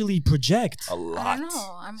actually project? A lot. I don't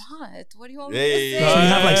know. I'm hot. What do you want me Hey. to So say? you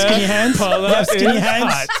have like skinny hands? Paula You have skinny is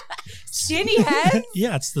hands? hot. Skinny hands?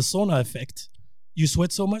 Yeah, it's the sauna effect. You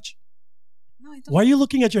sweat so much? No, I don't. She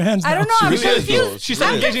looking at your hands I now? don't know. She I'm really is, though. confused. She's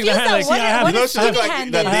I'm engaging the confused hand on like, what, yeah, I have- what You know, is she look skinny like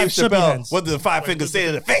hand that is. I Dave have chubby Chappelle. hands. What did the 5 fingers say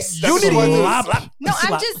to the face? You That's need what to it is. slap. No, I'm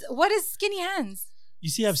Slap. just. What is skinny hands? You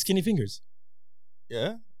see, I have skinny fingers.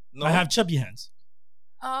 Yeah. No, I have chubby hands.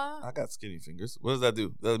 I got skinny fingers. What does that do?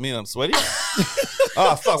 Does that mean I'm sweaty?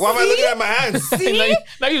 Oh fuck! Why am I looking at my hands? See? Like,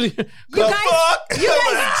 You The guys, fuck? you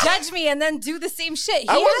guys judge me and then do the same shit. He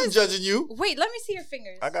I wasn't has, judging you. Wait, let me see your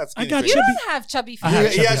fingers. I got skinny got You fingers. chubby- don't have chubby I have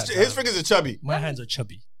fingers. He has, chubby hands. his fingers are chubby. My hands are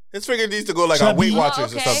chubby. His finger needs to go like Chubby. on Weight Oh,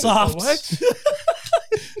 Watchers or okay. something. Soft.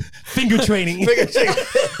 Finger training. Finger check.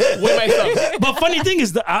 with myself. But funny thing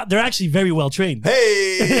is that they're actually very well trained.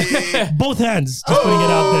 Hey. Both hands. Just putting it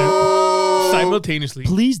out there. Oh. Simultaneously.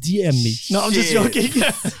 Please DM me. No, I'm just Shit. joking.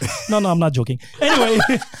 no, I'm not joking. Anyway,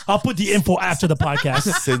 I'll put the info after the podcast.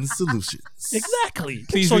 Send solutions. Exactly.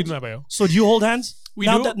 Please so, read my bio. So do you hold hands? We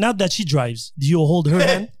now do. Now that she drives, do you hold her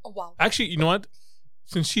hand? Oh, wow. Actually, you know what?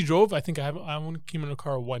 Since she drove, I think I only came in her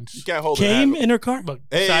car You once. can't hold her Came hand. in her car? But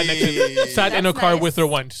Hey. sat in her That's car nice. with her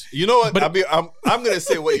once. You know what? But- I'm gonna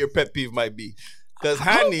say what your pet peeve might be. Because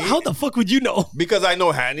Hani, How the fuck would you know? because I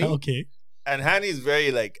know Hani, Okay. and Hani's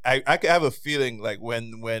very like I could have a feeling like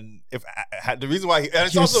when if the reason why and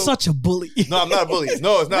it's You're also such a bully. no, I'm not a bully.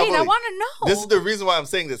 No, it's not Wait, a bully. I want to know. This is the reason why I'm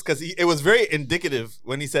saying this because it was very indicative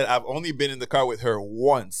when he said I've only been in the car with her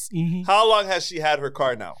once. Mhm. How long has she had her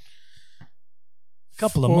car now?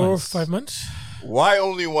 Couple of 4 or months. 5 months. Why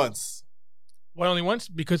only once? Why only once?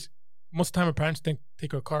 Because most of the time her parents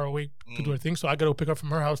take her car away to do her thing, so I gotta pick her up from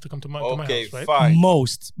her house to come to my Okay, house, right? fine.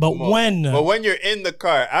 Most. But Most. when? But when you're in the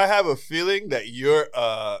car, I have a feeling that you're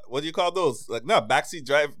what do you call those? Like not backseat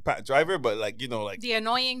driver, but like like the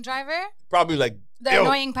annoying driver, probably like the yo,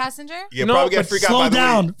 annoying passenger. You No, probably get but freaked out slow by the way-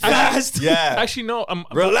 down. Fast. Yeah. Actually, no.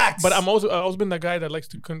 Relax. But I've always been that guy that likes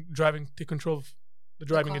to take control of the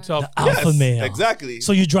driving car. itself. The alpha Yes, male. Exactly.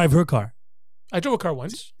 So you drive her car I drove a car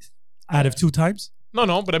once. out of 2 times?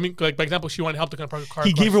 No, but I mean, like, by example, she wanted help to kind of park a car.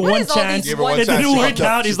 He across- gave her What one is all chance. these Gave her one It chance. didn't She work fucked up.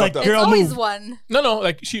 out. She He's like, fucked up. It's girl, always move. one. No,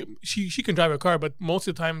 like she can drive a car, but most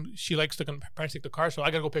of the time she likes to parents take the car, so I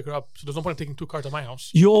gotta go pick her up. So there's no point in taking 2 cars at my house.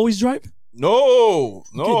 You always drive? No.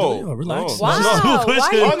 Okay, relax. No. Wow, No, why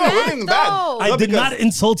question. you Oh, no, it mad, wasn't bad. though? I No, did because- not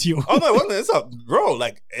insult you. Oh no, it wasn't. It's up, bro.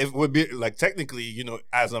 Like it would be like technically,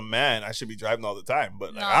 as a man, I should be driving all the time.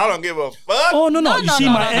 But like, No. I don't give a fuck. Oh, no. No, You no, see,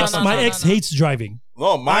 no, my no, ex, no, my no, ex no. hates driving.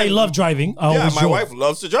 No, I love driving. I Yeah, always my drove. wife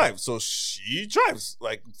loves to drive, so she drives.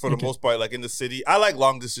 Like for the Okay. most part, like in the city, I like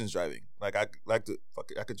long distance driving. Like I like to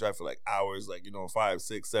I could drive for like hours, like 5,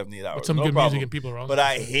 6, 7, 8 hours. With some no good problem. music and people around. But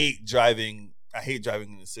I hate driving. I hate driving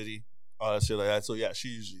in the city, all that shit like that. So yeah, she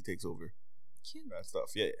usually takes over Cute. that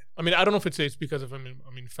stuff. Yeah, yeah. I mean, I don't know if it's because of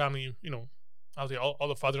family. Obviously all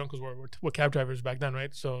the father uncles were cab drivers back then,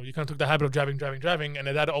 right? So you kind of took the habit of driving, and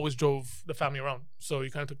that always drove the family around. So you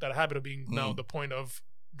kind of took that habit of being now the point of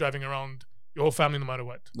driving around your whole family no matter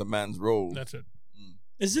what. The man's role. That's it.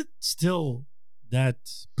 Is it still that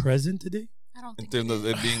present today? I don't In think. terms of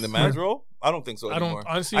it being the man's role, I don't think so I don't- anymore.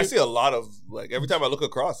 honestly- I see a lot of like every time I look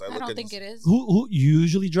across, I I look don't at think it is. Who you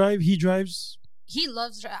usually drive? He drives. He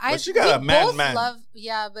loves driving. But you got a man.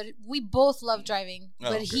 Yeah, but we both love driving.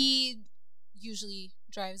 Oh, but okay. he usually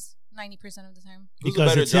drives 90% of the time. Who's a Because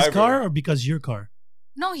better it's his driver? car or because your car?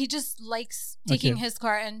 No, he just likes taking Okay. his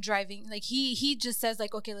car and driving. Like he just says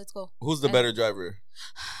like, okay, let's go. Who's the And- better driver?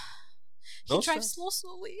 He Don't drives stress.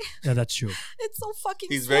 slowly. Yeah, that's true. It's so fucking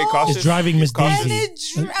He's slow. very cautious. He's driving Miss cautious. And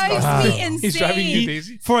Daisy. it drives Ah. me insane. He's driving you,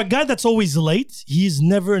 Daisy. For a guy that's always late, he's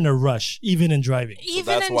never in a rush, even in driving. Even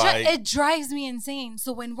that's in why- it drives me insane.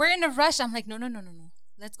 So when we're in a rush, I'm like, no.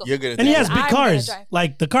 Let's go. You're gonna. And he take has it. big I'm gonna cars. drive.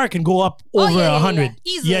 Like the car can go up Oh, over yeah, 100.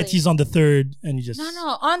 easily. Yet he's on the third, and he just.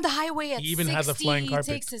 No, on the highway at He even 60, has a flying he carpet.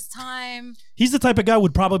 takes his time. He's the type of guy who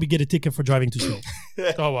would probably get a ticket for driving too slow.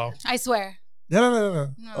 Oh wow. I swear.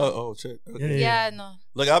 No. No. Oh shit. Okay. Yeah. no.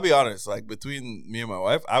 Look, I'll be honest. Like between me and my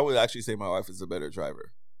wife, I would actually say my wife is a better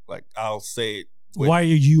driver. Like I'll say it. Why are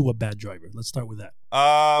you a bad driver? Let's start with that.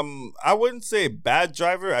 I wouldn't say bad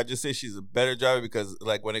driver. I just say she's a better driver because,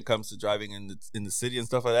 like, when it comes to driving in the city and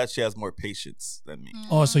stuff like that, she has more patience than me.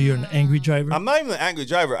 Oh, so you're an angry Mm. driver? I'm not even an angry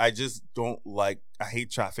driver. I just don't like. I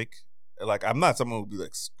hate traffic. Like, I'm not someone who would be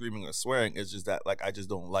like screaming or swearing. It's just that like I just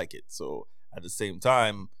don't like it. So at the same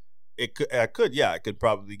time, I could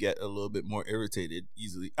probably get a little bit more irritated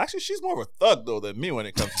easily. Actually, she's more of a thug though than me when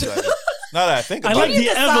it comes to driving. Now that I think I about like it. the you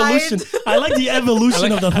decide? evolution. I like the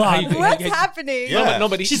evolution of the how thought. you- What's Yeah. happening? Yeah. No,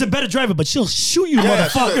 but he- She's a better driver, but she'll shoot you, Yeah,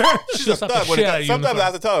 motherfucker. she's She'll a slap the thug. When shit out of you in the sometimes I car.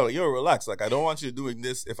 have to tell her, yo, relax. Like, I don't want you doing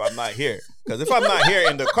this if I'm not here. Because if I'm not here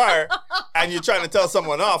in the car and you're trying to tell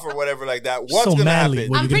someone off or whatever like that, what's So going to manly. happen?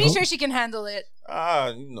 What I'm you pretty gonna- sure she can handle it. You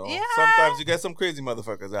know, Yeah. sometimes you get some crazy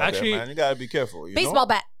motherfuckers out Actually- there, man. You got to be careful. You Baseball know?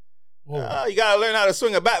 bat. Whoa. You got to learn how to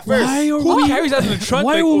swing a bat first. Why are Who we? carries that in the trunk?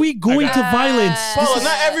 Why Like, are we going I to got- violence? Paul, Paul, This is-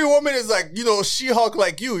 not every woman is like, She-Hulk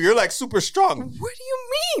like you. You're like super strong. What do you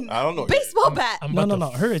mean? I don't know. Baseball bat. I'm No, about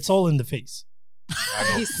no. to- Her, it's all in the face. I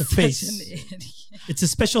know. He's The such face. an idiot. It's a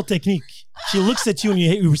special technique. She looks at you and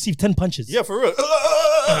you receive 10 punches. Yeah, for real.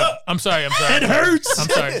 I'm sorry. It hurts. I'm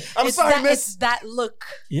sorry. I'm It's sorry, that, miss. It's that look.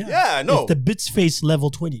 Yeah, I know. It's the bitch face level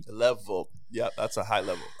 20. Level. Yeah, that's a high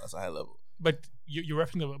level. That's a high level. But you're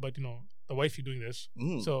referencing about the wifey doing this.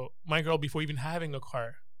 Mm. So my girl, before even having a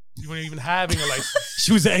car, before even having a license,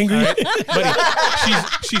 She was angry. all right? Buddy,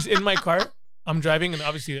 she's in my car. I'm driving, and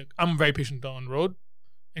obviously I'm very patient on the road,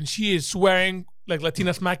 and she is swearing like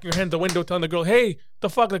Latina, smacking her hand at the window, telling the girl, "Hey, the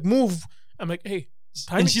fuck, like move." I'm like, "Hey."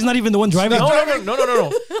 And she's not even the one driving.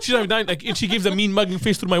 No. She's not even dying. Like, and she gives a mean mugging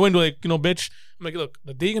face through my window, like, bitch. I'm like, look,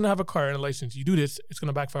 the day you're gonna have a car and a license, you do this, it's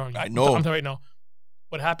gonna backfire on you. I know. I'm telling you right now.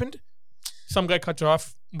 What happened? Some guy cut her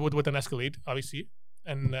off with an Escalade, obviously,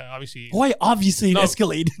 and obviously Why obviously an No.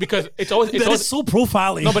 Escalade? because it's always That is so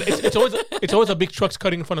profiling. no, but it's always a big trucks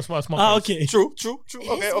cutting in front of small Ah, cars. okay. True. It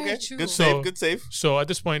Okay, is okay. very true. Good So- save, good save. So at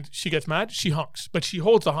this point, she gets mad. She honks, but she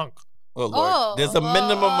holds the honk. Oh, Lord. Oh, There's a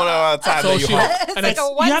minimum amount of time So that you she- honk. It's And like it's-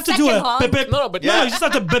 a 1 You have to do second a honk. bip, bip. No, but No, Yeah. you just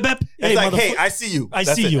have to bip, bip. It's like, motherfucker. hey, I see you. I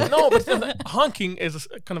That's see it. you. No, but honking is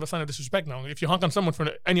kind of a sign of disrespect now. If you honk on someone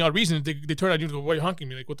for any odd reason, they turn at you and go, "Why are you honking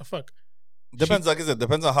me?" Like, what the fuck? Depends, like I said,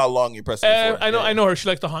 depends on how long you press it for. I know her. She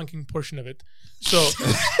likes the honking portion of it. So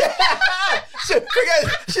Shit,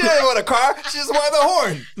 forget, she didn't want a car. She just wanted the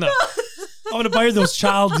horn. no, I want to buy her those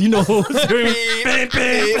child, Beep,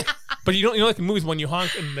 beep. but you know, like in movies when you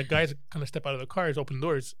honk and the guys kind of step out of the cars, open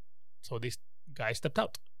doors. So this guy stepped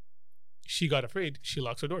out. She got afraid. She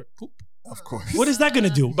locks her door. Poop. Of course. What is that going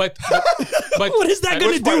to do? But What is that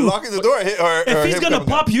going to Which part, do? locking the door or If he's him going to coming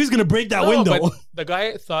pop out? you, he's going to break that no, window. but the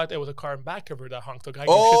guy thought it was a car in back of her that honked. The guy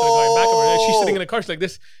gave shit to the guy in back of her. And she's sitting in the car. She's like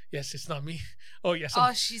this. Yes, it's not me. Oh yes.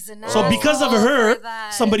 Oh, she's an So because of asshole her, for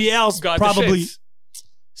that. somebody else got the probably. shits.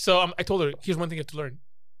 So I told her, here's one thing you have to learn.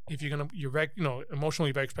 If you're very,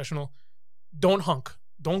 emotionally very expressional, don't honk.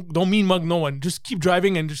 Don't mean mug no one. Just keep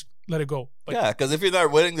driving and just let it go. Like, Yeah, because if you're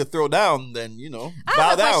not willing to throw down, then, I bow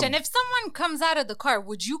have a down. question. If someone comes out of the car,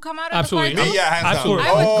 would you come out of Absolutely. the car? Me, yeah, hands Absolutely.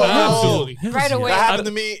 down. I would go. Absolutely. Hells Right yeah. away. That happened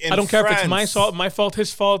to me in I don't care if it's France. my fault,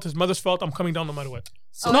 his fault, his mother's fault. I'm coming down no matter what.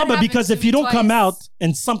 Oh, No, it but happened because to if me you don't come twice. out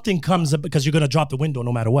and something comes up because you're going to drop the window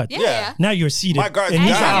no matter what. Yeah. Yeah. Now you're seated My guard's and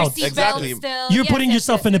he's down. out. Your seatbelt Exactly. Still. You're Yes, putting yes,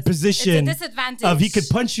 yourself yes, in a yes. position It's a disadvantage. of he could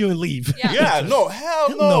punch you and leave. Yeah. Yeah, no, hell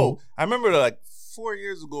no. No. I remember like 4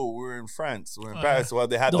 years ago, we were in France. We were in Paris. Well,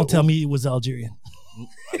 they had Don't tell me it was Algerian.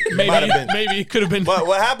 It might have been. Maybe it could have been. But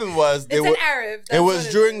what happened was It's an Arab. it was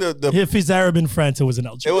during the If he's Arab in France, it was an it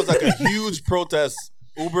Algerian. was like a huge protest,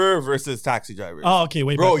 Uber versus taxi drivers. Oh, okay.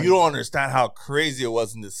 Wait, Bro, back you on. don't understand how crazy it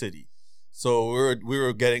was in the city. So we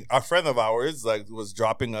were getting a friend of ours was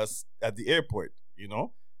dropping us at the airport,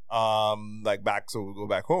 back so we go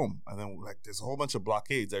back home, and then there's a whole bunch of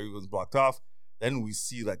blockades. Everyone's blocked off. Then we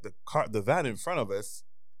see the van in front of us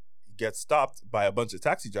gets stopped by a bunch of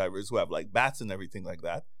taxi drivers who have like bats and everything like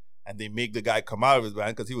that, and they make the guy come out of his van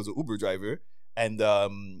because he was an Uber driver. And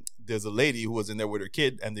there's a lady who was in there with her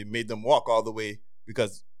kid, and they made them walk all the way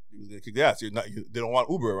because he was gonna kick their ass. They don't want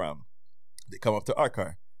Uber around. They come up to our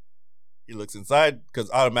car. He looks inside because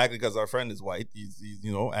automatically, because our friend is white, he's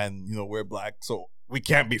and we're black, so we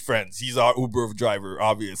can't be friends. He's our Uber driver,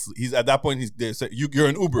 obviously. He's at that point. He's there. So you're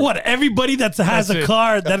an Uber. What? Everybody that has a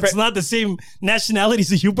car that's not the same nationality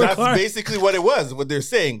as a Uber That's car. basically what it was. What they're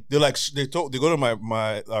saying. They're like they go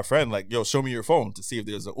to our friend like, yo, show me your phone to see if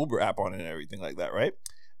there's an Uber app on it and everything like that, right?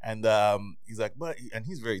 And he's like, and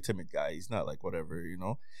he's a very timid guy. He's not like whatever,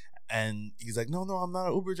 And he's like, no, I'm not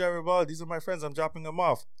an Uber driver, but these are my friends. I'm dropping them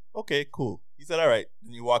off. Okay, cool. He said, all right.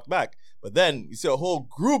 And you walk back. But then you see a whole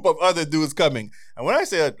group of other dudes coming. And when I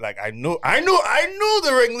say like I knew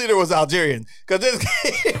the ringleader was Algerian. Because this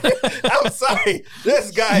guy, I'm sorry,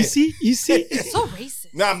 this guy. You see? It's so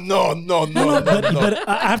racist. No. But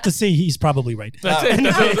I have to say he's probably right. That's it.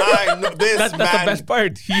 That's the best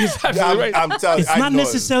part. He is absolutely right. I'm telling you, It's not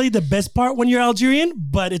necessarily the best part when you're Algerian,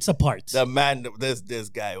 but it's a part. The man, this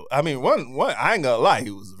guy. I mean, one. I ain't gonna lie.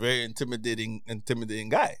 He was a very intimidating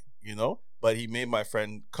guy. But he made my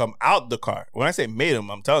friend come out the car. When I say made him,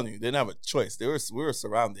 I'm telling you, they didn't have a choice. We were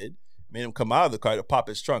surrounded. Made him come out of the car to pop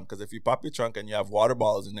his trunk. Because if you pop your trunk and you have water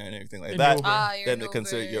bottles in there and everything like that, then they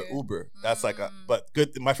consider your Uber. That's like but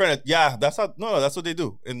good. My friend, that's what they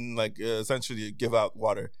do. And like essentially give out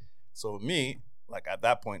water. So me, like at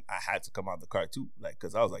that point, I had to come out the car too. Like,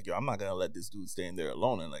 because I was like, yo, I'm not going to let this dude stay in there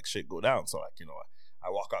alone and like shit go down. So like, I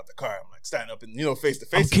walk out the car. I'm like standing up and face to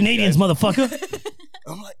face. I'm Canadians, motherfucker.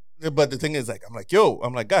 I'm like, but the thing is, like, I'm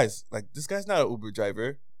like, guys, like this guy's not an Uber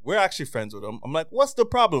driver. We're actually friends with him. I'm like, what's the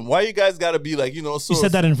problem? Why you guys gotta be like, so? You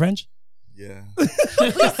said that in French? Yeah.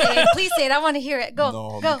 Please say it. I want to hear it. Go.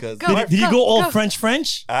 No, go. because Go. Did you go all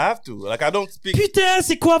French? I have to. Like, I don't speak. Putain,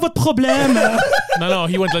 c'est quoi votre problème? No,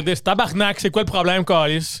 he went like this. Tabarnak, c'est quoi le problème,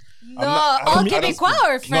 Carlis? No, all Québécois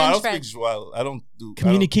or French? No, I don't speak well. I don't do.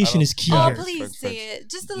 Communication is key. Oh, here. please say it.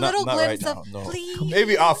 Just a Not little glimpse right of, now, no. please.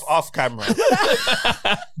 Maybe off camera.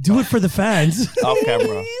 Do it for the fans. Off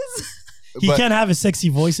camera. He can't have a sexy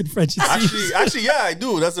voice in French. Actually, yeah, I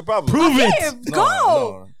do. That's the problem. Prove Okay, it.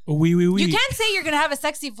 go. Oui. You can't say you're gonna have a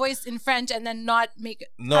sexy voice in French and then not make it.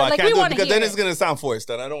 No, I can't we do it wanna because hear then it's gonna sound forced,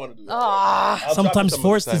 and I don't want to do that. Ah, I'll Sometimes drop it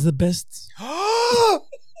forced some is other the best. time.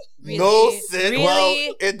 really? No, Sid. Really?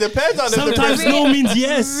 Well, it depends on if the Sometimes person, no means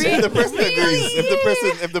yes. if the person Really? agrees.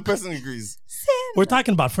 If the person agrees. We're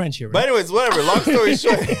talking about French here, But right? anyways, whatever. Long story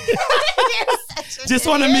short. Just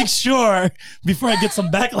want to make sure before I get some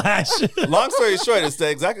backlash. Long story short, it's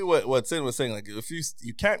exactly what Sin was saying. Like, if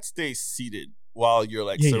you can't stay seated while you're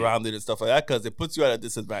like surrounded and stuff like that, because it puts you at a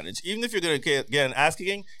disadvantage. Even if you're gonna get an ass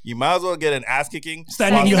kicking, you might as well get an ass kicking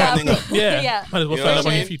Standing standing up. Yeah. Yeah. Might as well You know stand what up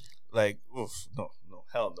on I your mean? feet. Like, oof, no,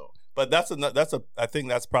 hell no. But I think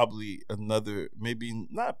that's probably another, maybe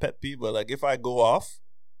not a pet peeve, but like if I go off,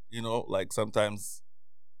 like sometimes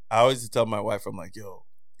I always tell my wife, I'm like, yo,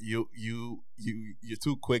 you're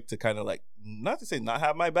too quick to kind of like, not to say not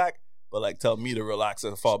have my back, but like tell me to relax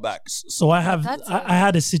and fall back. So I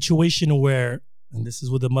had a situation where, and this is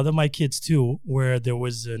with the mother of my kids too, where there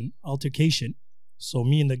was an altercation. So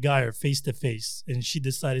me and the guy are face to face, and she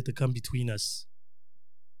decided to come between us.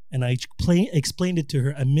 And I explained it to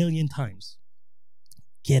her a million times.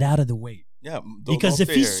 Get out of the way. Yeah, Because don't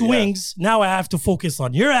if he stay here. swings, now I have to focus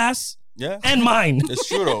on your ass Yeah. and mine. It's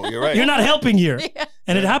true though. You're right. You're not helping here. Yeah.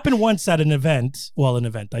 And it happened once at an event. Well, an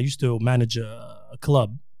event. I used to manage a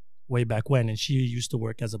club way back when, and she used to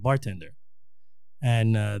work as a bartender.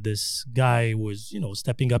 And this guy was,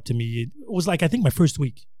 stepping up to me. It was like, I think my first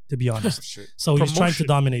week, to be honest. Shit. So he was trying to Promotion.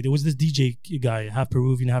 dominate. It was this DJ guy, half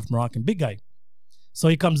Peruvian, half Moroccan, big guy. So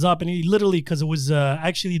he comes up and he literally, because it was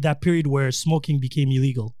actually that period where smoking became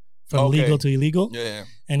illegal, from Okay. legal to illegal. Yeah.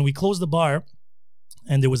 And we closed the bar,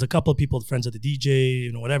 and there was a couple of people, friends of the DJ,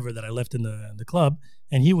 whatever, that I left in the club,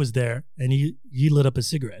 and he was there, and he lit up a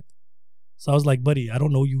cigarette. So I was like, buddy, I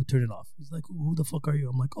don't know you, turn it off. He's like, who the fuck are you?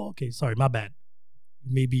 I'm like, oh, okay, sorry, my bad.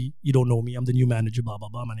 Maybe you don't know me. I'm the new manager, blah, blah,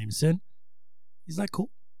 blah. My name is Sin. He's like, cool.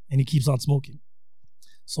 And he keeps on smoking.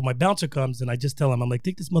 So my bouncer comes, and I just tell him, I'm like,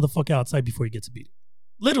 take this motherfucker outside before he gets a beating.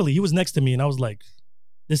 Literally, he was next to me, and I was like,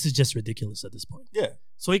 this is just ridiculous at this point. Yeah.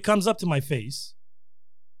 So he comes up to my face,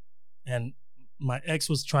 and my ex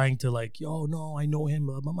was trying to like, yo, no, I know him.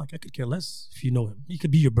 I'm like, I could care less if you know him. He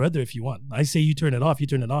could be your brother if you want. I say you turn it off,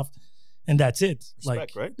 and that's it.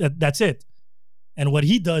 Respect, right? That's it. And what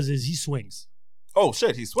he does is he swings. Oh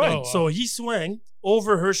shit, he swung. Oh. So he swung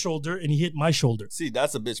over her shoulder, and he hit my shoulder. See,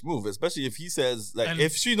 that's a bitch move, especially if he says like, And-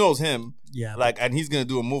 if she knows him, Yeah, like, and he's gonna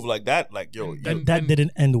do a move like that, like, yo, And- you- that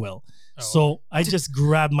didn't end well. Oh. So I just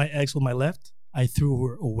grabbed my ex with my left. I threw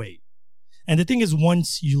her away. And the thing is,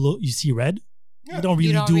 once you see red, Yeah. you don't really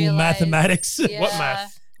You don't do realize. mathematics. Yeah. What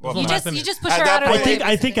math? Well, You You math just in you it. just push At her that out of the point- way.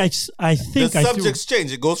 I think I the threw. subjects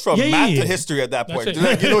change. It goes from Yeah, yeah, math yeah. to history at that That's point. it.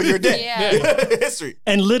 Like, you're dead. Yeah. History.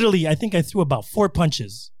 And literally, I think I threw about 4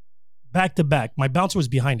 punches back to back. My bouncer was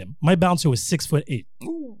behind him. My bouncer was 6'8".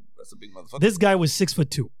 Ooh, that's a big motherfucker. This guy was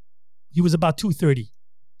 6'2". He was about 230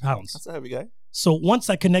 pounds. That's a heavy guy. So once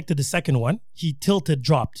I connected the second one, he tilted,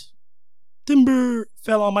 dropped. Timber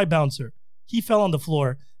fell on my bouncer. He fell on the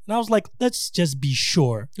floor. And I was like, let's just be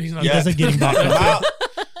sure He's not he Yeah. doesn't get him back Come up. out.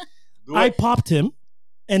 Do I it. popped him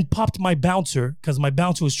and popped my bouncer because my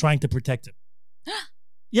bouncer was trying to protect him.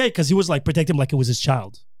 Yeah, because he was like protecting him like it was his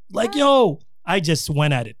child. Like, yo, I just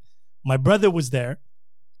went at it. My brother was there.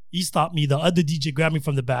 He stopped me. The other DJ grabbed me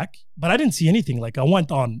from the back, but I didn't see anything. Like I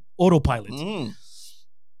went on autopilot. Mm.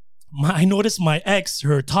 I noticed my ex,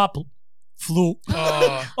 her top flew.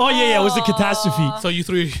 Oh. Oh yeah, it was a catastrophe. So you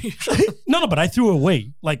threw. No, but I threw her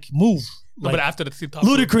away. Like move. No, Like, but after the top.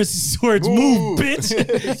 ludicrous words. Move. Move,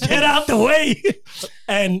 bitch. Get out the way.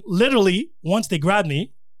 And literally, once they grabbed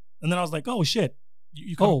me, and then I was like, oh shit.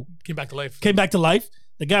 You Oh. came back to life. Came back to life.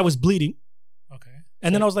 The guy was bleeding. Okay.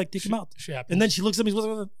 And then I was like, take him out. Shit happens. And then she looks at me. I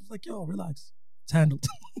was like, yo, relax. It's handled.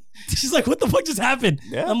 She's like, what the fuck just happened?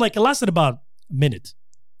 Yeah. I'm like, it lasted about a minute,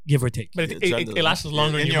 give or take. But it lasts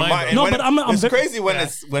longer in, your mind. And No, when but I'm it's very- crazy when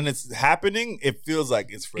Yeah. it's happening. It feels like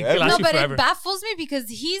it's It forever. lasts No, you but forever. it baffles me because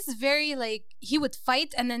he's very like he would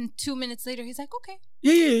fight and then 2 minutes later he's like, okay,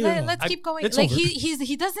 Yeah. let's keep going. it's Like over.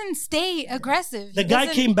 he doesn't stay aggressive. The He guy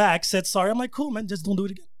doesn't- came back, said sorry. I'm like, cool, man, just don't do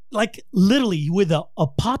it again. Like literally with a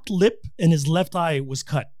popped lip and his left eye was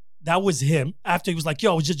cut. That was him. After he was like,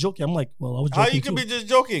 yo, I was just joking. I'm like, well, I was How joking you too. can be just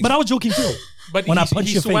joking? But I was joking too. But when I he, punch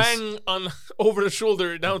he your face. swang on over the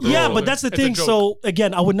shoulder down to Yeah, the but that's the It's a thing. joke. So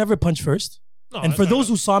again, I would never punch first. No, And that's for not those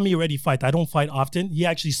who enough. saw me already fight, I don't fight often. He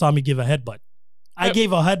actually saw me give a headbutt. I Yeah.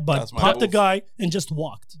 gave a headbutt, That's my popped the move. guy, and just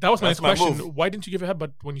walked. That was my That's next my question. move. Why didn't you give a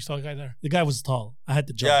headbutt when you saw the guy there? The guy was tall. I had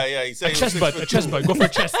to jump. yeah. He said A he was chest butt. A 6'2". chest butt. Go for a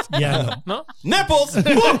chest. Yeah, no. No? Nipples.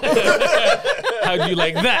 How do you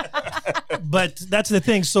like that? But that's the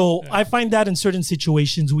thing. So I find that in certain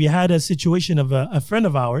situations, we had a situation of a friend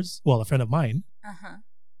of ours, well, a friend of mine, Uh-huh.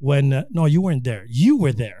 when, no, you weren't there. You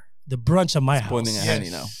were there. The brunch at my house. Pointing at Henny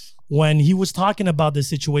now. When he was talking about the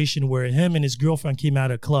situation where him and his girlfriend came out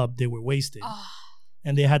of a club, they were wasted. Oh,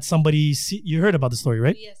 And they had somebody, you heard about the story,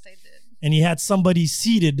 right? yes, I did. And he had somebody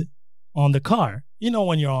seated on the car. You know,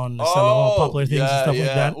 when you're on the on popular things and stuff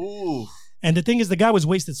like that. Ooh. And the thing is, the guy was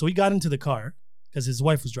wasted. So he got into the car because his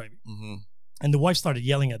wife was driving. Mm-hmm. And the wife started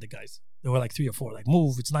yelling at the guys. There were like 3 or 4, like,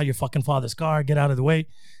 move, it's not your fucking father's car, get out of the way.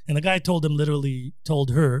 And the guy told her,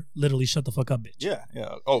 shut the fuck up, bitch. Yeah.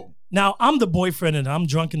 Oh, Now, I'm the boyfriend and I'm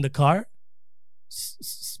drunk in the car.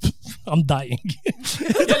 I'm dying.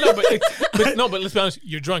 Yeah, but let's be honest.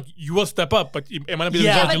 You're drunk. You will step up, but it might not be the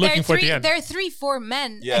Yeah. result But you're looking for at the end. there are 3-4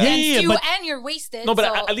 men Yeah. against Yeah, you, but- and you're wasted. No, but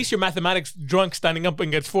so- at least your mathematics drunk standing up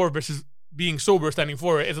and gets 4 versus being sober standing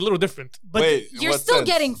 4 is a little different. But wait. in you're what still sense?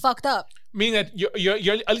 getting fucked up. Meaning that you're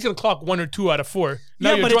at least gonna clock 1 or 2 out of 4. Now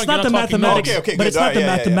yeah, you're but drunk, it's not the you're talking mathematics. normal. Okay, but good. it's not the Yeah,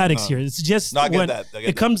 yeah, yeah. mathematics No. here. It's just No, I get when that. I get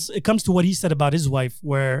it comes to what he said about his wife,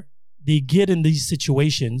 where they get in these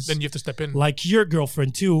situations. Then you have to step in. Like your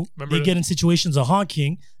girlfriend too, Remember they that? get in situations of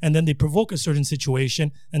honking, and then they provoke a certain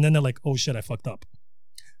situation, and then they're like, "Oh shit, I fucked up,"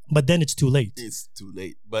 but then it's too late. It's too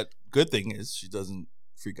late. But good thing is she doesn't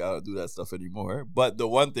freak out and do that stuff anymore. But the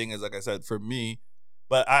one thing is, like I said, for me,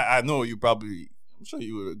 but I know you probably, I'm sure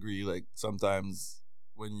you would agree, like sometimes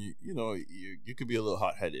when you could be a little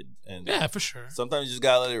hot headed, and Yeah, for sure. sometimes you just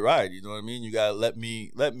gotta let it ride. You know what I mean? You gotta let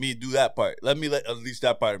me do that part. Let me let at least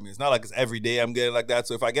that part of me. It's not like it's every day I'm getting like that.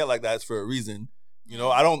 So if I get like that, it's for a reason. You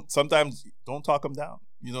know, I don't sometimes don't talk them down.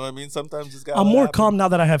 You know what I mean? Sometimes just gotta I'm let it more happen. calm now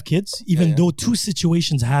that I have kids, even Yeah. though 2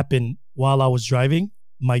 situations happened while I was driving.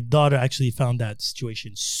 My daughter actually found that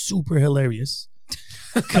situation super hilarious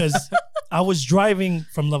because I was driving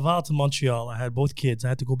from Laval to Montreal. I had both kids. I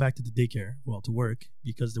had to go back to the daycare, to work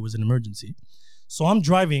because there was an emergency. So I'm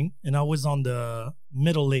driving and I was on the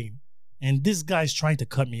middle lane and this guy's trying to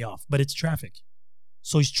cut me off, but it's traffic.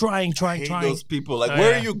 So he's trying. I hate those people. Like, Oh,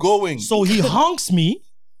 where yeah. are you going? So he honks me,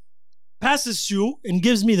 passes through, and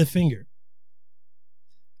gives me the finger.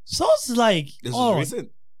 So it's like, this was recent.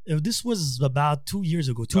 this was about 2 years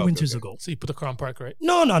ago, 2 Okay, winters okay. ago. So you put the Crown Park, right?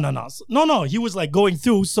 No. He was like going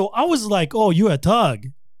through. So I was like, oh, you're a thug.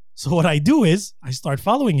 So what I do is I start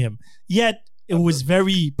following him. Yet it was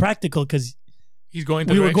very practical because He's going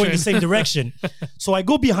to we were going the same direction. So I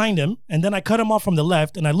go behind him and then I cut him off from the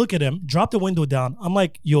left and I look at him, drop the window down. I'm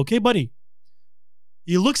like, you okay, buddy?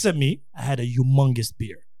 He looks at me. I had a humongous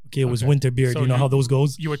beard. Okay, it was Okay. winter beard. So you know how those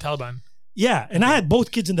goes? You were Taliban. Yeah, and I had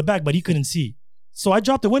both kids in the back, but he couldn't see. So I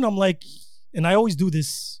dropped the window. I'm like, and I always do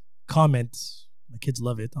this comment. My kids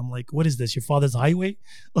love it. I'm like, what is this? Your father's highway?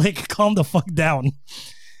 Like, calm the fuck down.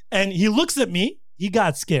 And he looks at me. He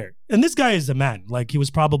got scared. And this guy is a man. Like, he was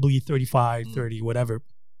probably 35, 30, whatever.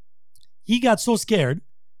 He got so scared,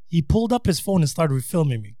 he pulled up his phone and started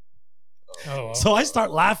filming me. Oh, wow. So I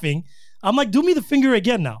start laughing. I'm like, do me the finger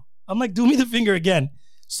again now. I'm like, do me the finger again.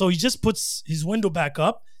 So he just puts his window back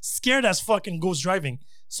up, scared as fuck, and goes driving.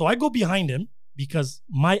 So I go behind him because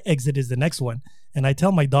my exit is the next one. And I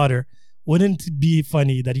tell my daughter, wouldn't it be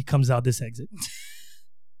funny that he comes out this exit?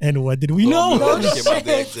 And what did we know? no. No Came out the shit.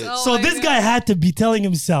 exit. Oh So my this God. guy had to be telling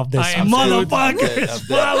himself, this I am motherfucker dead. is I'm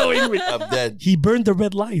dead. following me. I'm dead. He burned the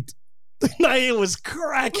red light. I was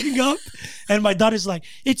cracking up. And my daughter's like,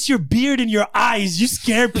 it's your beard and your eyes. You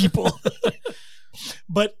scare people.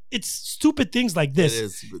 But it's stupid things like It this.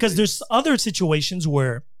 is. Because there's other situations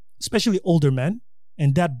where, especially older men,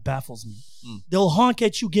 and that baffles me. They'll honk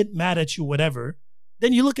at you, get mad at you, whatever.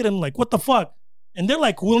 Then you look at them like, what the fuck? And they're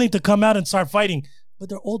like willing to come out and start fighting. But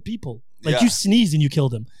they're old people. Like Yeah. you sneeze and you kill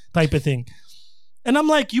them type of thing. And I'm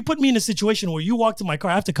like, you put me in a situation where you walk to my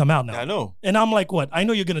car, I have to come out now. I know. And I'm like, what? I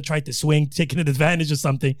know you're going to try to swing, taking an advantage or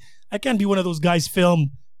something. I can't be one of those guys filmed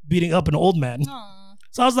beating up an old man. Aw.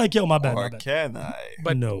 So I was like, yo, my bad, my Or bad. can I?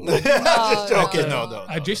 But No. Just joking. no, No.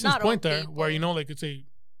 At Jason's Not point old there, people. where like let's say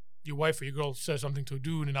your wife or your girl says something to a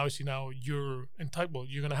dude, and obviously now you're entitled. Well,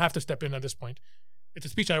 you're gonna have to step in at this point. It's a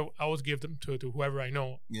speech I always give them to whoever I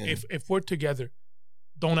know. Yeah. If we're together,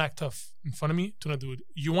 don't act tough in front of me to a dude.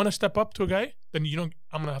 You want to step up to a guy, then you don't.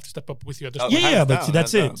 I'm gonna have to step up with you at this Oh, point. Yeah, hands but down, see,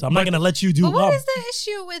 that's hands it. down. So I'm not going to let you do But what well. is the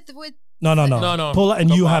issue with? No. No. Pull and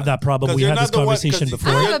Come you on. have that problem. 'Cause We you're had not this the one- conversation 'cause-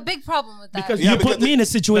 before. I Yeah. have a big problem with that. Because Yeah, You because put me in a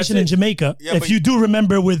situation that's in it. Jamaica. Yeah, If but- you do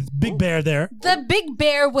remember with Big Bear there, The big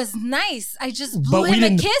bear was nice. I just But blew we him a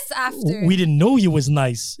didn't- kiss after. we didn't know he was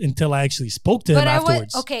nice until I actually spoke to him but I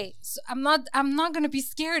afterwards. was okay. So I'm not gonna be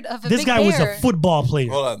scared of a This big guy bear. was a football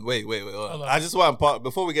player. Hold on. Wait. Hold Hold on. on. I just want to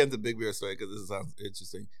before we get into Big Bear story because this sounds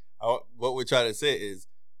interesting. What we're trying to say is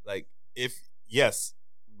like if yes,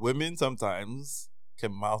 women sometimes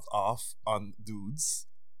can mouth off on dudes,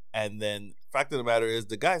 and then fact of the matter is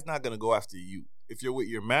the guy's not gonna go after you. If you're with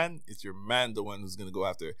your man, it's your man the one who's gonna go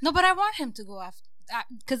after. No, but I want him to go after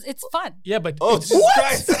because it's fun. Yeah, but Oh it's- Jesus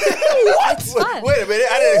Christ! It's fun. Wait a minute!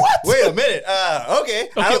 I didn't. Wait a minute. Okay.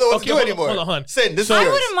 I don't know what to do hold on, anymore. hold on. Sin, this So- is I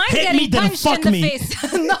yours. wouldn't mind Hit me, getting then punched fuck in the me.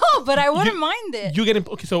 face. No, but I wouldn't mind it. you getting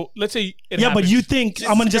okay. So let's say it Yeah, but happens. you think Jesus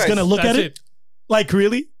I'm just going to Christ. look at That's it? Like,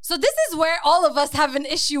 really? So this is where all of us have an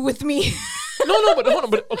issue with me. No, but hold on,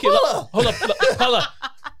 but okay, hold up.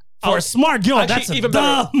 For a smart girl, Actually, that's a even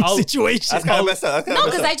dumb better. I'll- situation. That's kind of messed up. That's kind No, of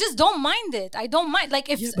messed because up. I just don't mind it. I don't mind. Like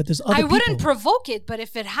if Yeah, but there's other I wouldn't people. provoke it, but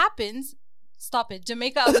if it happens, stop it.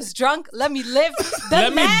 Jamaica, I was drunk. Let me live. The Let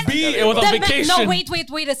me man, be. It was on the man- vacation. no,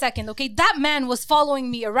 wait a second. Okay, that man was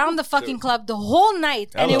following me around the fucking club the whole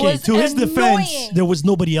night, and it Okay, was to his defense, annoying. there was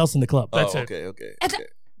nobody else in the club. That's Oh, it. okay. And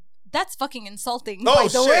that's fucking insulting. Oh by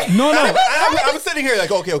the way. shit! No, no. I'm sitting here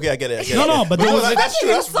like, okay, I get it. No, but there was- that's true.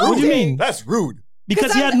 That's rude. What do you mean? That's rude.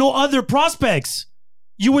 Because he had no other prospects.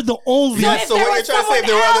 You were the only. So Yeah, if so there what you're was trying to say, if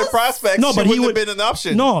there were someone other else- prospects, No, she but he wouldn't would- have been an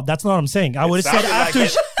option. No, that's not what I'm saying. I would have said sounded like after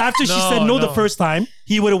it. after she No, said no the no. first time,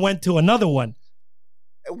 he would have went to another one.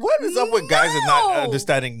 What is up with guys and not No.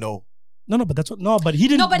 understanding no? No, but that's what. No, but he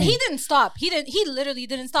didn't. No, but he didn't stop. He literally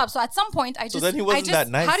didn't stop. So at some point, I just. then he wasn't I just, that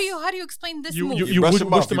nice. How do you explain this move? You brushed would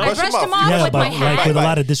him off. wish them You out. I brushed him off Yeah, with but my like hand. with a Bye.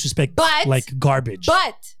 lot of disrespect, But- like garbage.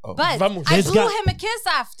 But Oh. Vamos. I This blew guy- him a kiss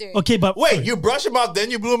after. Okay, but Wait, you brush him off,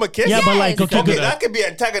 then you blew him a kiss? yeah, but like Yes. okay, Okay, good. that could be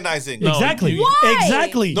antagonizing. No. Exactly. Why?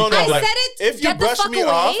 Exactly. No, I like, said it, if you get the brush fuck me away.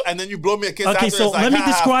 off and then you blow me a kiss Okay, after, so it's like, let me "Ha,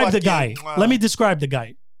 describe fuck the you." guy. Wow. Let me describe the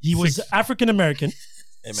guy. He was African American,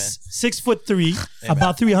 Hey, man. 6'3",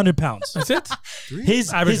 about 300 pounds. That's it.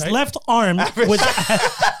 His Average height. left arm was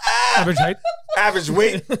Average height, Average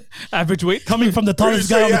weight. average weight. coming from the tallest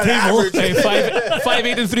Pretty guy on sure the you had table. average.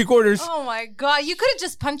 Hey, 5'8" and 3/4, Oh my god! You could have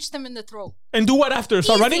just punched him in the throat. and do what after?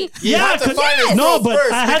 Start Easy. running? You Yeah, have to 'cause- find his no, throat but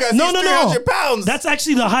first I had because no, he's no, 300 no. pounds. That's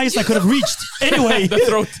actually the highest I could have reached. Anyway, The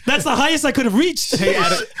throat. That's the highest I could have reached. Hey,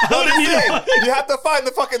 Adam. No, I didn't that's need it. You have to find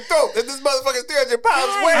the fucking throat. If this motherfucker's 300 pounds,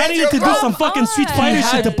 Guys, where I is needed your to do throat? some fucking Street on. Fighter He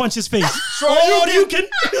shit had- to punch his face. Sure you can.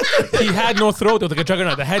 He had no throat. It was like a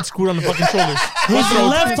juggernaut. The head screwed on the fucking shoulders. His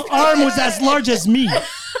left arm was as large as me.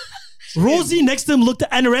 Rosie next to him looked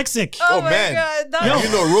anorexic. Oh, my man. god! That Yo. was-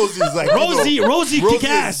 You know Rosie's like Rosie kick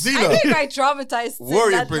ass. is I Xena, think I traumatized him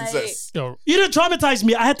warrior that princess. Yo, You didn't traumatize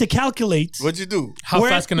me. I had to calculate. What'd you do? how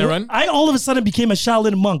fast can I run? I all of a sudden became a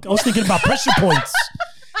Shaolin monk. I was thinking about pressure points.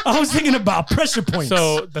 I was thinking about pressure points.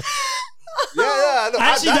 So that's Yeah,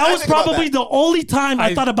 Actually, that was probably the only time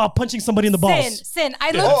I thought about punching somebody in the balls. Sin.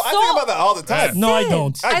 I Oh, looked I so. think about that all the time. No, I Sin.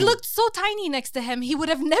 don't. I do. looked so tiny next to him. He would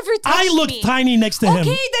have never touched I looked me. tiny next to him. Okay,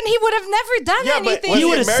 then he would have never done Yeah, but anything. was He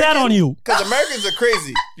would have sat on you. Because Americans are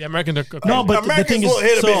crazy. Yeah, Americans are. No, but the Americans thing will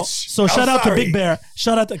hit is, a so, bitch. so I'm shout out to sorry. Big Bear.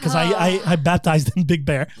 Shout out because I baptized him Big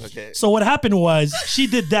Bear. Okay. So what happened was she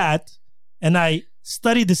did that, and I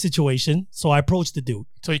studied the situation. So I approached the dude.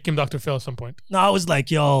 So he came Dr. Phil at some point. No, I was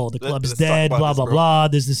like, yo, the club is Let's talk dead, about blah, this, blah, bro. blah,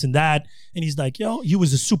 this and that. And he's like, yo, he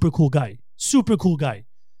was a super cool guy. Super cool guy.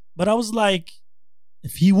 But I was like,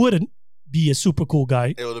 if he wouldn't be a super cool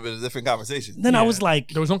guy, It would have been a different conversation. then I Yeah. was like,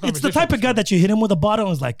 There was no it's the conversation, type of guy so- that you hit him with a bottle and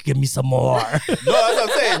was like, give me some more. No, that's what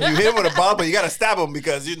I'm saying. You hit him with a ball, but you got to stab him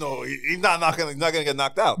because, you know, he's not going to get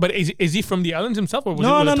knocked out. But is he from the islands himself, or was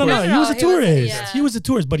No. he with a tourist? He was a No, he was- tourist. yeah. He was a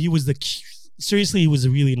tourist, but he was seriously, he was a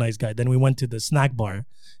really nice guy. Then we went to the snack bar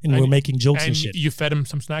and we were making jokes and And shit. you fed him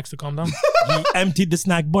some snacks to calm down. He emptied the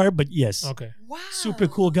snack bar, but yes, Okay. Wow. super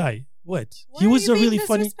cool guy. What? Why He are was you a being really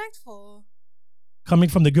funny, disrespectful? coming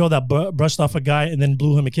from the girl that brushed off a guy and then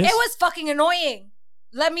blew him a kiss. It was fucking annoying.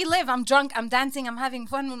 Let me live. I'm drunk. I'm dancing. I'm having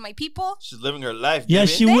fun with my people. She's living her life. Yeah,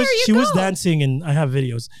 baby. she was you was go. dancing and I have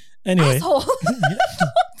videos. Anyway, Asshole.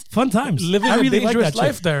 fun times. Living I a really like dangerous that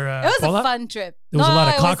life trip. there, It was Paula. a fun trip. There was a lot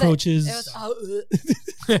of it was cockroaches. It was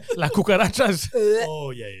La cucarachas.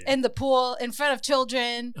 Oh yeah, yeah. in the pool in front of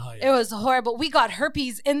children. Oh, yeah. It was horrible. We got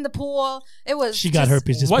herpes in the pool. It was. She got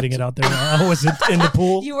herpes just What? putting it out there. I wasn't in the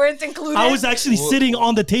pool. You weren't included. I was actually Well, sitting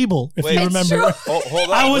on the table, if wait. you It's remember. true. Hold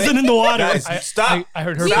on. I wasn't wait. in the water. Guys, stop. I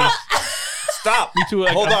heard herpes. Stop. Me too.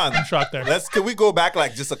 Like, Hold I'm on. shocked there. Can we go back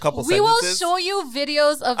like just a couple We will sentences? show you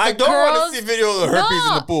videos of the I don't girls. want to see videos of herpes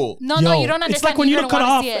in the pool. No, Yo, no, you don't understand. It's like when you You're cut gonna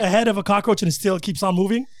wanna off see it. a head of a cockroach and it still keeps on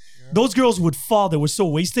moving. Those girls would fall. They were so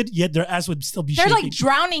wasted, yet their ass would still be They're shaking. like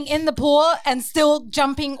drowning in the pool and still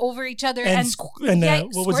jumping over each other and yeah,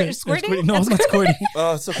 what was it? Squirting? No, it's not squirting.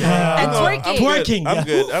 Oh, it's okay. And No, twerking. I'm good. Twerking, I'm yeah.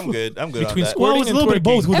 good. I'm good. I'm good Between on that. Well, it was a little bit of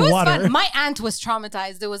both with It the was water. fun. My aunt was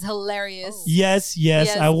traumatized. It was hilarious. Yes.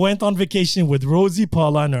 Yes. I went on vacation with Rosie,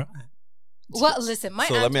 Paula, and her. Well, listen, my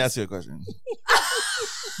So aunt. let me ask you a question.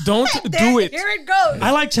 Don't There- do it. Here it goes. I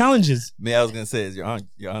like challenges. Me, I was gonna say, is your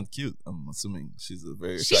aunt cute? I'm assuming she's a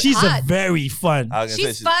very. She's She's hot. a very fun. I was gonna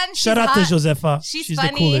She's say fun. She's Shout out hot. to Josefa. She's the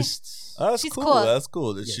funny. coolest. That's She's cool. cool. That's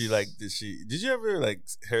cool. Did Yes. did you ever like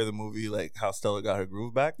hear the movie like how Stella got her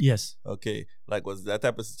groove back? Yes. Okay. Like was that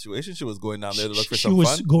type of situation? She was going down there to look for She some was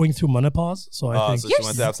fun. going through menopause, so I think. So she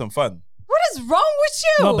wanted to have some fun. What is wrong with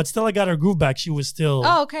you? No, but Stella got her groove back. She was still,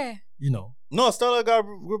 Oh, okay. you know, No, Stella got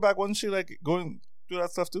her groove back. Wasn't she like going through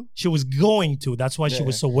that stuff too? she was going to. That's why she Yeah.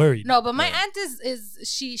 was so worried. No, but my Yeah. aunt is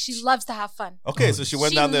she loves to have fun. Okay, so she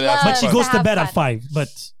went She down there to have But some she fun. goes to have bed fun. at 5. But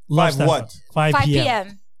loves to have what? fun. 5 5 p.m.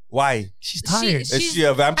 p.m. Why? She's tired. She- Is she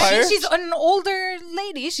a vampire? I mean, she's an older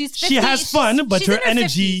lady. She's 50. She has fun, but she's her in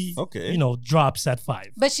energy, 50s. Okay. you know, drops at 5.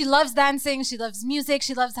 But she loves dancing. She loves music.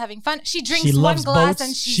 She loves having fun. She drinks She one loves glass boats.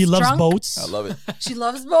 and she's She loves drunk. boats. I love it. She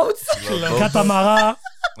loves boats. Love both. Catamaran.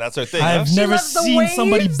 That's her thing. I've huh? never loves the seen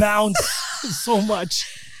somebody waves. bounce so much.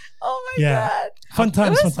 Oh my Yeah. god! Fun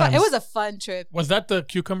times, it fun was fun. times. It was a fun trip. Was that the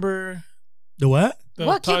cucumber? The what?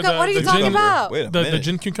 What cucumber? What are you talking gin, about? Wait a The minute.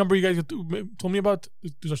 gin cucumber you guys told me about?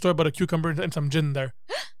 There's a story about a cucumber and some gin there.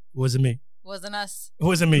 Wasn't me. Wasn't us. It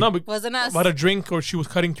wasn't me. No, but Wasn't us. about a drink, or she was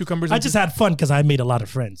cutting cucumbers. I into- just had fun because I made a lot of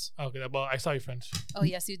friends. Okay, well, I saw your friends. Oh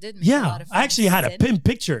yes, you did. Make a Yeah. lot of I actually had a friends, pin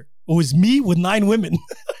picture. It was me with 9 women.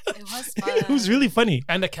 Sid. It was fun. It was really funny.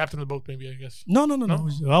 And the captain of the boat, maybe, I guess. No. No?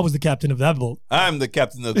 I was the captain of that boat. I'm the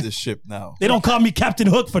captain of this ship now. They don't call me Captain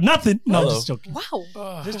Hook for nothing. No, Hello. just joking.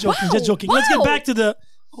 Wow. Just joking. Wow. Just joking. Let's get Wow. back to the.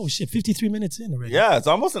 Oh shit! 53 minutes in already. Yeah, it's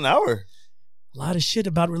almost an hour. A lot of shit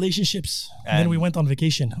about relationships, and then And- we went on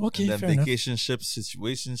vacation. Okay, And then fair enough. vacation ships,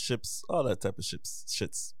 situation ships, all that type of ships,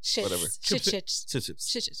 shits, Shits. whatever. Shit. Shit ships.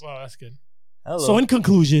 Shit. Wow, that's good. Hello. So in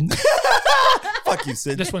conclusion, Fuck you,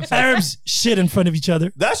 Sid. This one's Arabs shit in front of each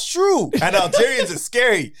other. That's true. And Algerians are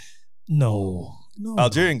scary. No.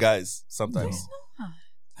 Algerian guys sometimes.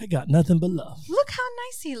 I got nothing but love. Look how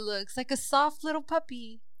nice he looks, like a soft little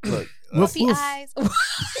puppy. Look, Woof, Puppy woof. eyes.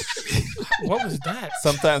 What was that?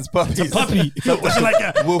 sometimes puppies. It's a puppy. Was it like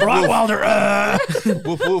a Woof, woof. Rottweiler?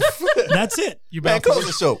 Woof woof. That's it. You Man, bounced close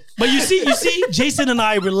the show. But you see, Jason and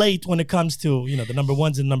I relate when it comes to the number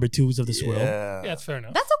ones and number twos of this world. Yeah. Yeah, that's fair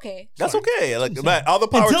enough. That's okay. That's okay. Like all the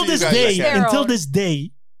power Until to you this guys. day, I Their own.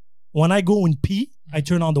 when I go and pee, I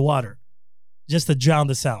turn on the water just to drown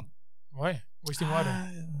the sound. Why? Wasting water.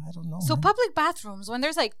 I don't know. So man. public bathrooms, when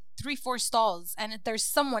there's like 3-4 stalls and there's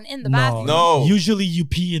someone in the No. bathroom, No. Usually you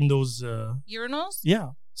pee in those. urinals. Yeah.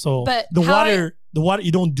 So But the how water,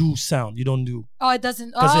 you don't do sound. You don't do. Oh, it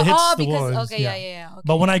doesn't. 'Cause it hits the because walls, okay, yeah. yeah. Okay.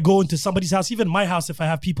 But when I go into somebody's house, even my house, if I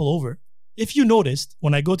have people over, if you noticed,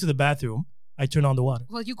 when I go to the bathroom, I turn on the water.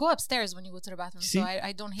 well, you go upstairs when you go to the bathroom, See? so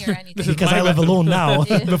I don't hear anything. This is Because my I live bathroom. alone now.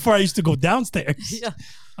 Yeah. Before I used to go downstairs. Yeah.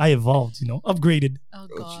 I evolved, upgraded. Oh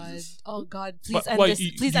Oh, God! Jesus. Oh God! Please But end why, this.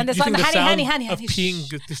 you- Please you- end this you one. think the Honey, sound of honey. peeing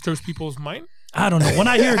disturbs people's mind? I don't know. When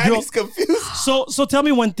I hear a girl, He's confused. so tell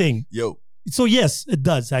me one thing. Yo, So yes, it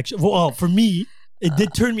does actually. Well, for me, it did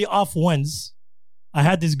turn me off once. I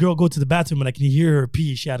had this girl go to the bathroom and I can hear her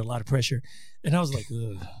pee. She had a lot of pressure, and I was like,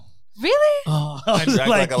 ugh. Really? Oh, I was drank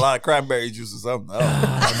like a lot of cranberry juice or something. I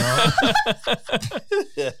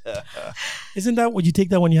Isn't that what you take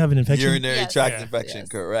that when you have an don't know. infection? Urinary Yes. tract Yeah. infection, Yes.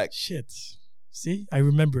 correct. Shit. See, I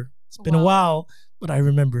remember. It's been a Wow. while, but I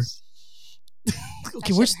remember.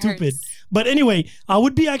 Okay, That we're shit stupid. hurts. But anyway, I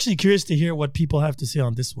would be actually curious to hear what people have to say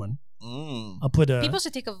on this one. I'll put a People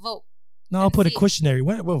should take a vote. I'll put a see. questionary.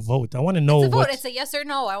 What vote? I want to know It's a vote. what. It's a yes or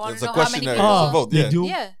no. I want It's to a know how many questionary. people. It's a vote, they yeah. do.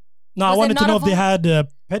 Yeah. No, I Was it wanted to not know a if they vote? had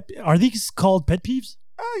pet. Are these called pet peeves?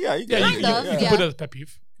 Oh, yeah, you Yeah, can, you, Kind you, of, you can yeah. put it as a pet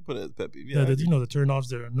peeve. put it as pet peeve. The, the turn-offs,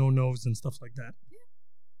 the no-nos and stuff like that.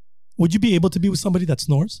 Would you be able to be with somebody that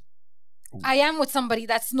snores? I am with somebody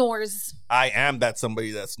that snores. I am that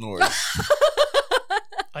somebody that snores.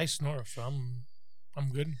 I snore, so I'm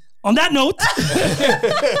good. On that note,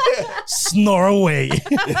 snore away.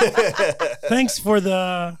 Thanks for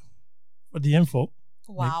the info.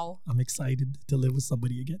 Wow. I'm excited to live with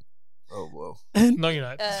somebody again. Oh, well. And No, you're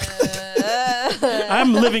not.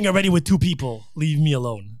 I'm living already with 2 people. Leave me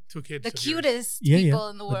alone. 2 kids. the of yours. cutest Yeah, people yeah.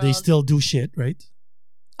 in the But world. they still do shit, right?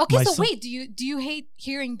 Okay, my so son- wait, do you hate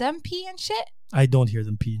hearing them pee and shit? I don't hear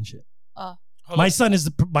them pee and shit. Hold My on. son is,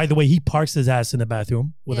 by the way, he parks his ass in the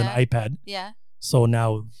bathroom with Yeah. an iPad. Yeah. So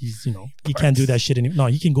now he's, he can't do that shit anymore. No,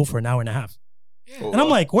 he can go for an hour and a half. Oh, And I'm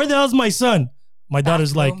like, where the hell's my son? My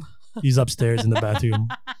daughter's like, Bathroom. he's upstairs in the bathroom.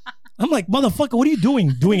 I'm like, motherfucker, what are you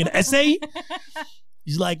doing? Doing an essay?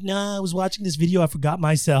 He's like, nah, I was watching this video. I forgot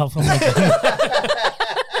myself. I'm like,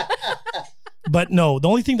 but no, the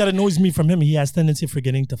only thing that annoys me from him, he has tendency of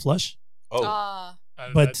forgetting to flush. oh.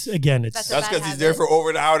 But That's- again, it's That's That's bad because he's habit. there for over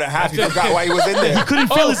an hour and a half. He forgot why he was in there. he couldn't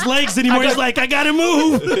feel his legs anymore. He's like, I gotta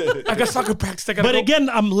move. I got soccer practice. I gotta But go. again,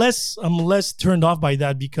 I'm less turned off by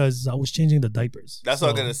that because I was changing the diapers. That's what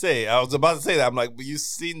I'm gonna say. I was about to say that. I'm like, but you've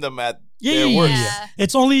seen them at Yeah, their yeah, worst. yeah.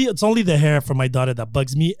 It's only the hair from my daughter that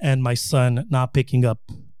bugs me, and my son not picking up,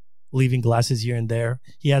 leaving glasses here and there.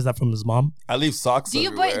 He has that from his mom. I leave socks Do you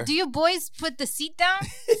everywhere. do you boys put the seat down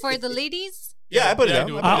for the ladies? Yeah, I put it Yeah, I down.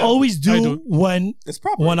 do. I put it I down. always I do do. when It's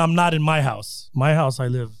proper. I'm not in my house. My house, I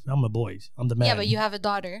live. I'm a boy. I'm the man. Yeah, but you have a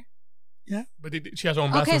daughter. But she has her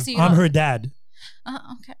own bathroom. Okay, so you I'm don't- her dad.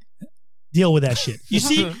 Okay. Deal with that shit. You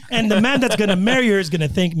see, and the man that's gonna marry her is gonna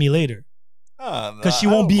thank me later because she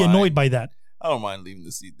won't be annoyed by that. I don't mind leaving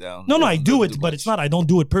the seat down. No, I Doesn't do it, too but much. it's not. I don't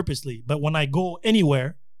do it purposely. But when I go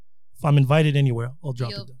anywhere, if I'm invited anywhere, I'll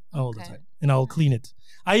drop You'll- it down all the okay. time, and I'll clean it.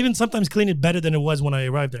 I even sometimes clean it better than it was when I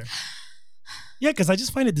arrived there. Yeah, because I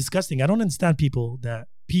just find it disgusting. I don't understand people that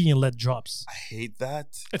pee and let drops. I hate that.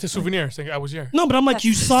 It's a souvenir saying I was here. No, but I'm like, That's-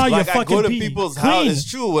 you saw your Like I fucking go to pee. people's Clean. house. It's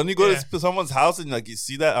true. When you go Yeah. to someone's house and like you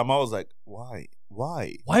see that, I'm always like, why?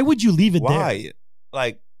 Why would you leave it there? Why?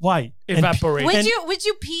 Like, Why? And Evaporate. Would And-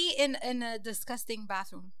 you pee in a disgusting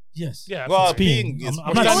bathroom? Yes. Yeah. well, it's peeing. peeing is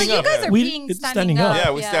I'm not Oh, standing you up. guys are We- peeing it's standing standing up. up.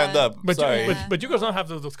 yeah, we stand up. But Sorry. you, but you guys don't have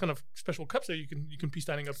those kind of special cups that you can pee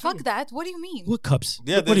standing up. Fuck too. that. What do you mean? What cups?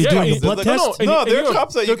 Yeah, what are you yeah, doing? yeah, A blood there's test? like- no, And there are you-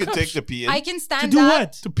 cups that you they're can cups. take to pee in. I can to stand do up.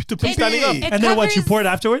 what? To pee It- standing up. it And then what? You covers- pour it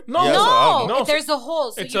afterward? No, Yeah, No, so- no. there's a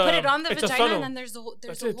hole. So It's you put a- it on the it's a vagina, funnel. and then there's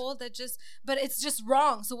That's a it. hole that just. But it's just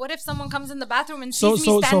wrong. So what if someone comes in the bathroom and So- sees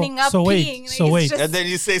so- me standing up so wait, peeing? so It's wait. just- And then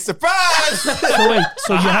you say, surprise! So wait,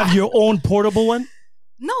 so you have your own portable one?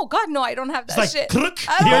 no, God, no, I don't have that It's like, shit. crook.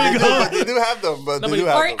 I don't Here have you But go. they do have them. But No, they but- do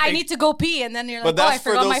have Or them. I need to go pee, and then you're But like, oh, I that's for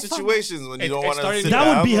forgot my those phone. situations when you It- don't it want to started- sit That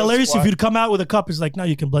down would be or hilarious if squat. you'd come out with a cup. It's like, now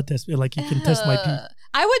you can blood test. Like, you can test my pee.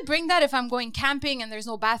 I would bring that if I'm going camping and there's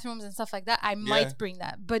no bathrooms and stuff like that. I Yeah. might bring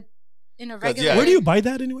that, but in a 'Cause, regular yeah. Where do you buy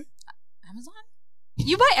that anyway? Amazon.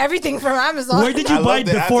 You buy everything from Amazon. Where did I you buy love it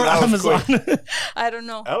the before answer. That was Amazon? I don't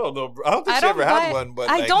know. I don't know. Bro. I don't think I she don't ever had buy- one. But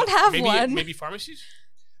I like, don't have maybe one. maybe pharmacies.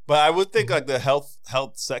 But I would think like the health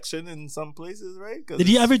section in some places, right? 'Cause Did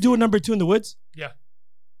you it's- ever do a number 2 in the woods? Yeah.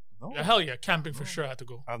 No, Yeah, hell yeah, camping for sure. I had to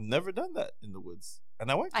go. I've never done that in the woods,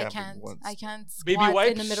 and I went I camping can't. once. I can't Baby squat in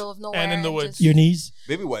wipes the middle of nowhere and in the and woods. just- Your knees?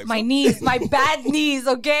 Baby wipes. My knees, my bad knees.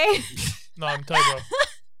 Okay, No, I'm telling you, bro.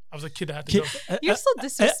 I was a kid. I had to go. you're so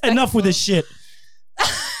disrespectful. Enough with this shit.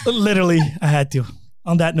 Literally, I had to.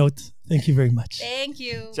 On that note, thank you very much. Thank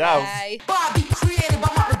you. Ciao. Bye. Bobby created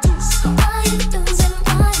by my do.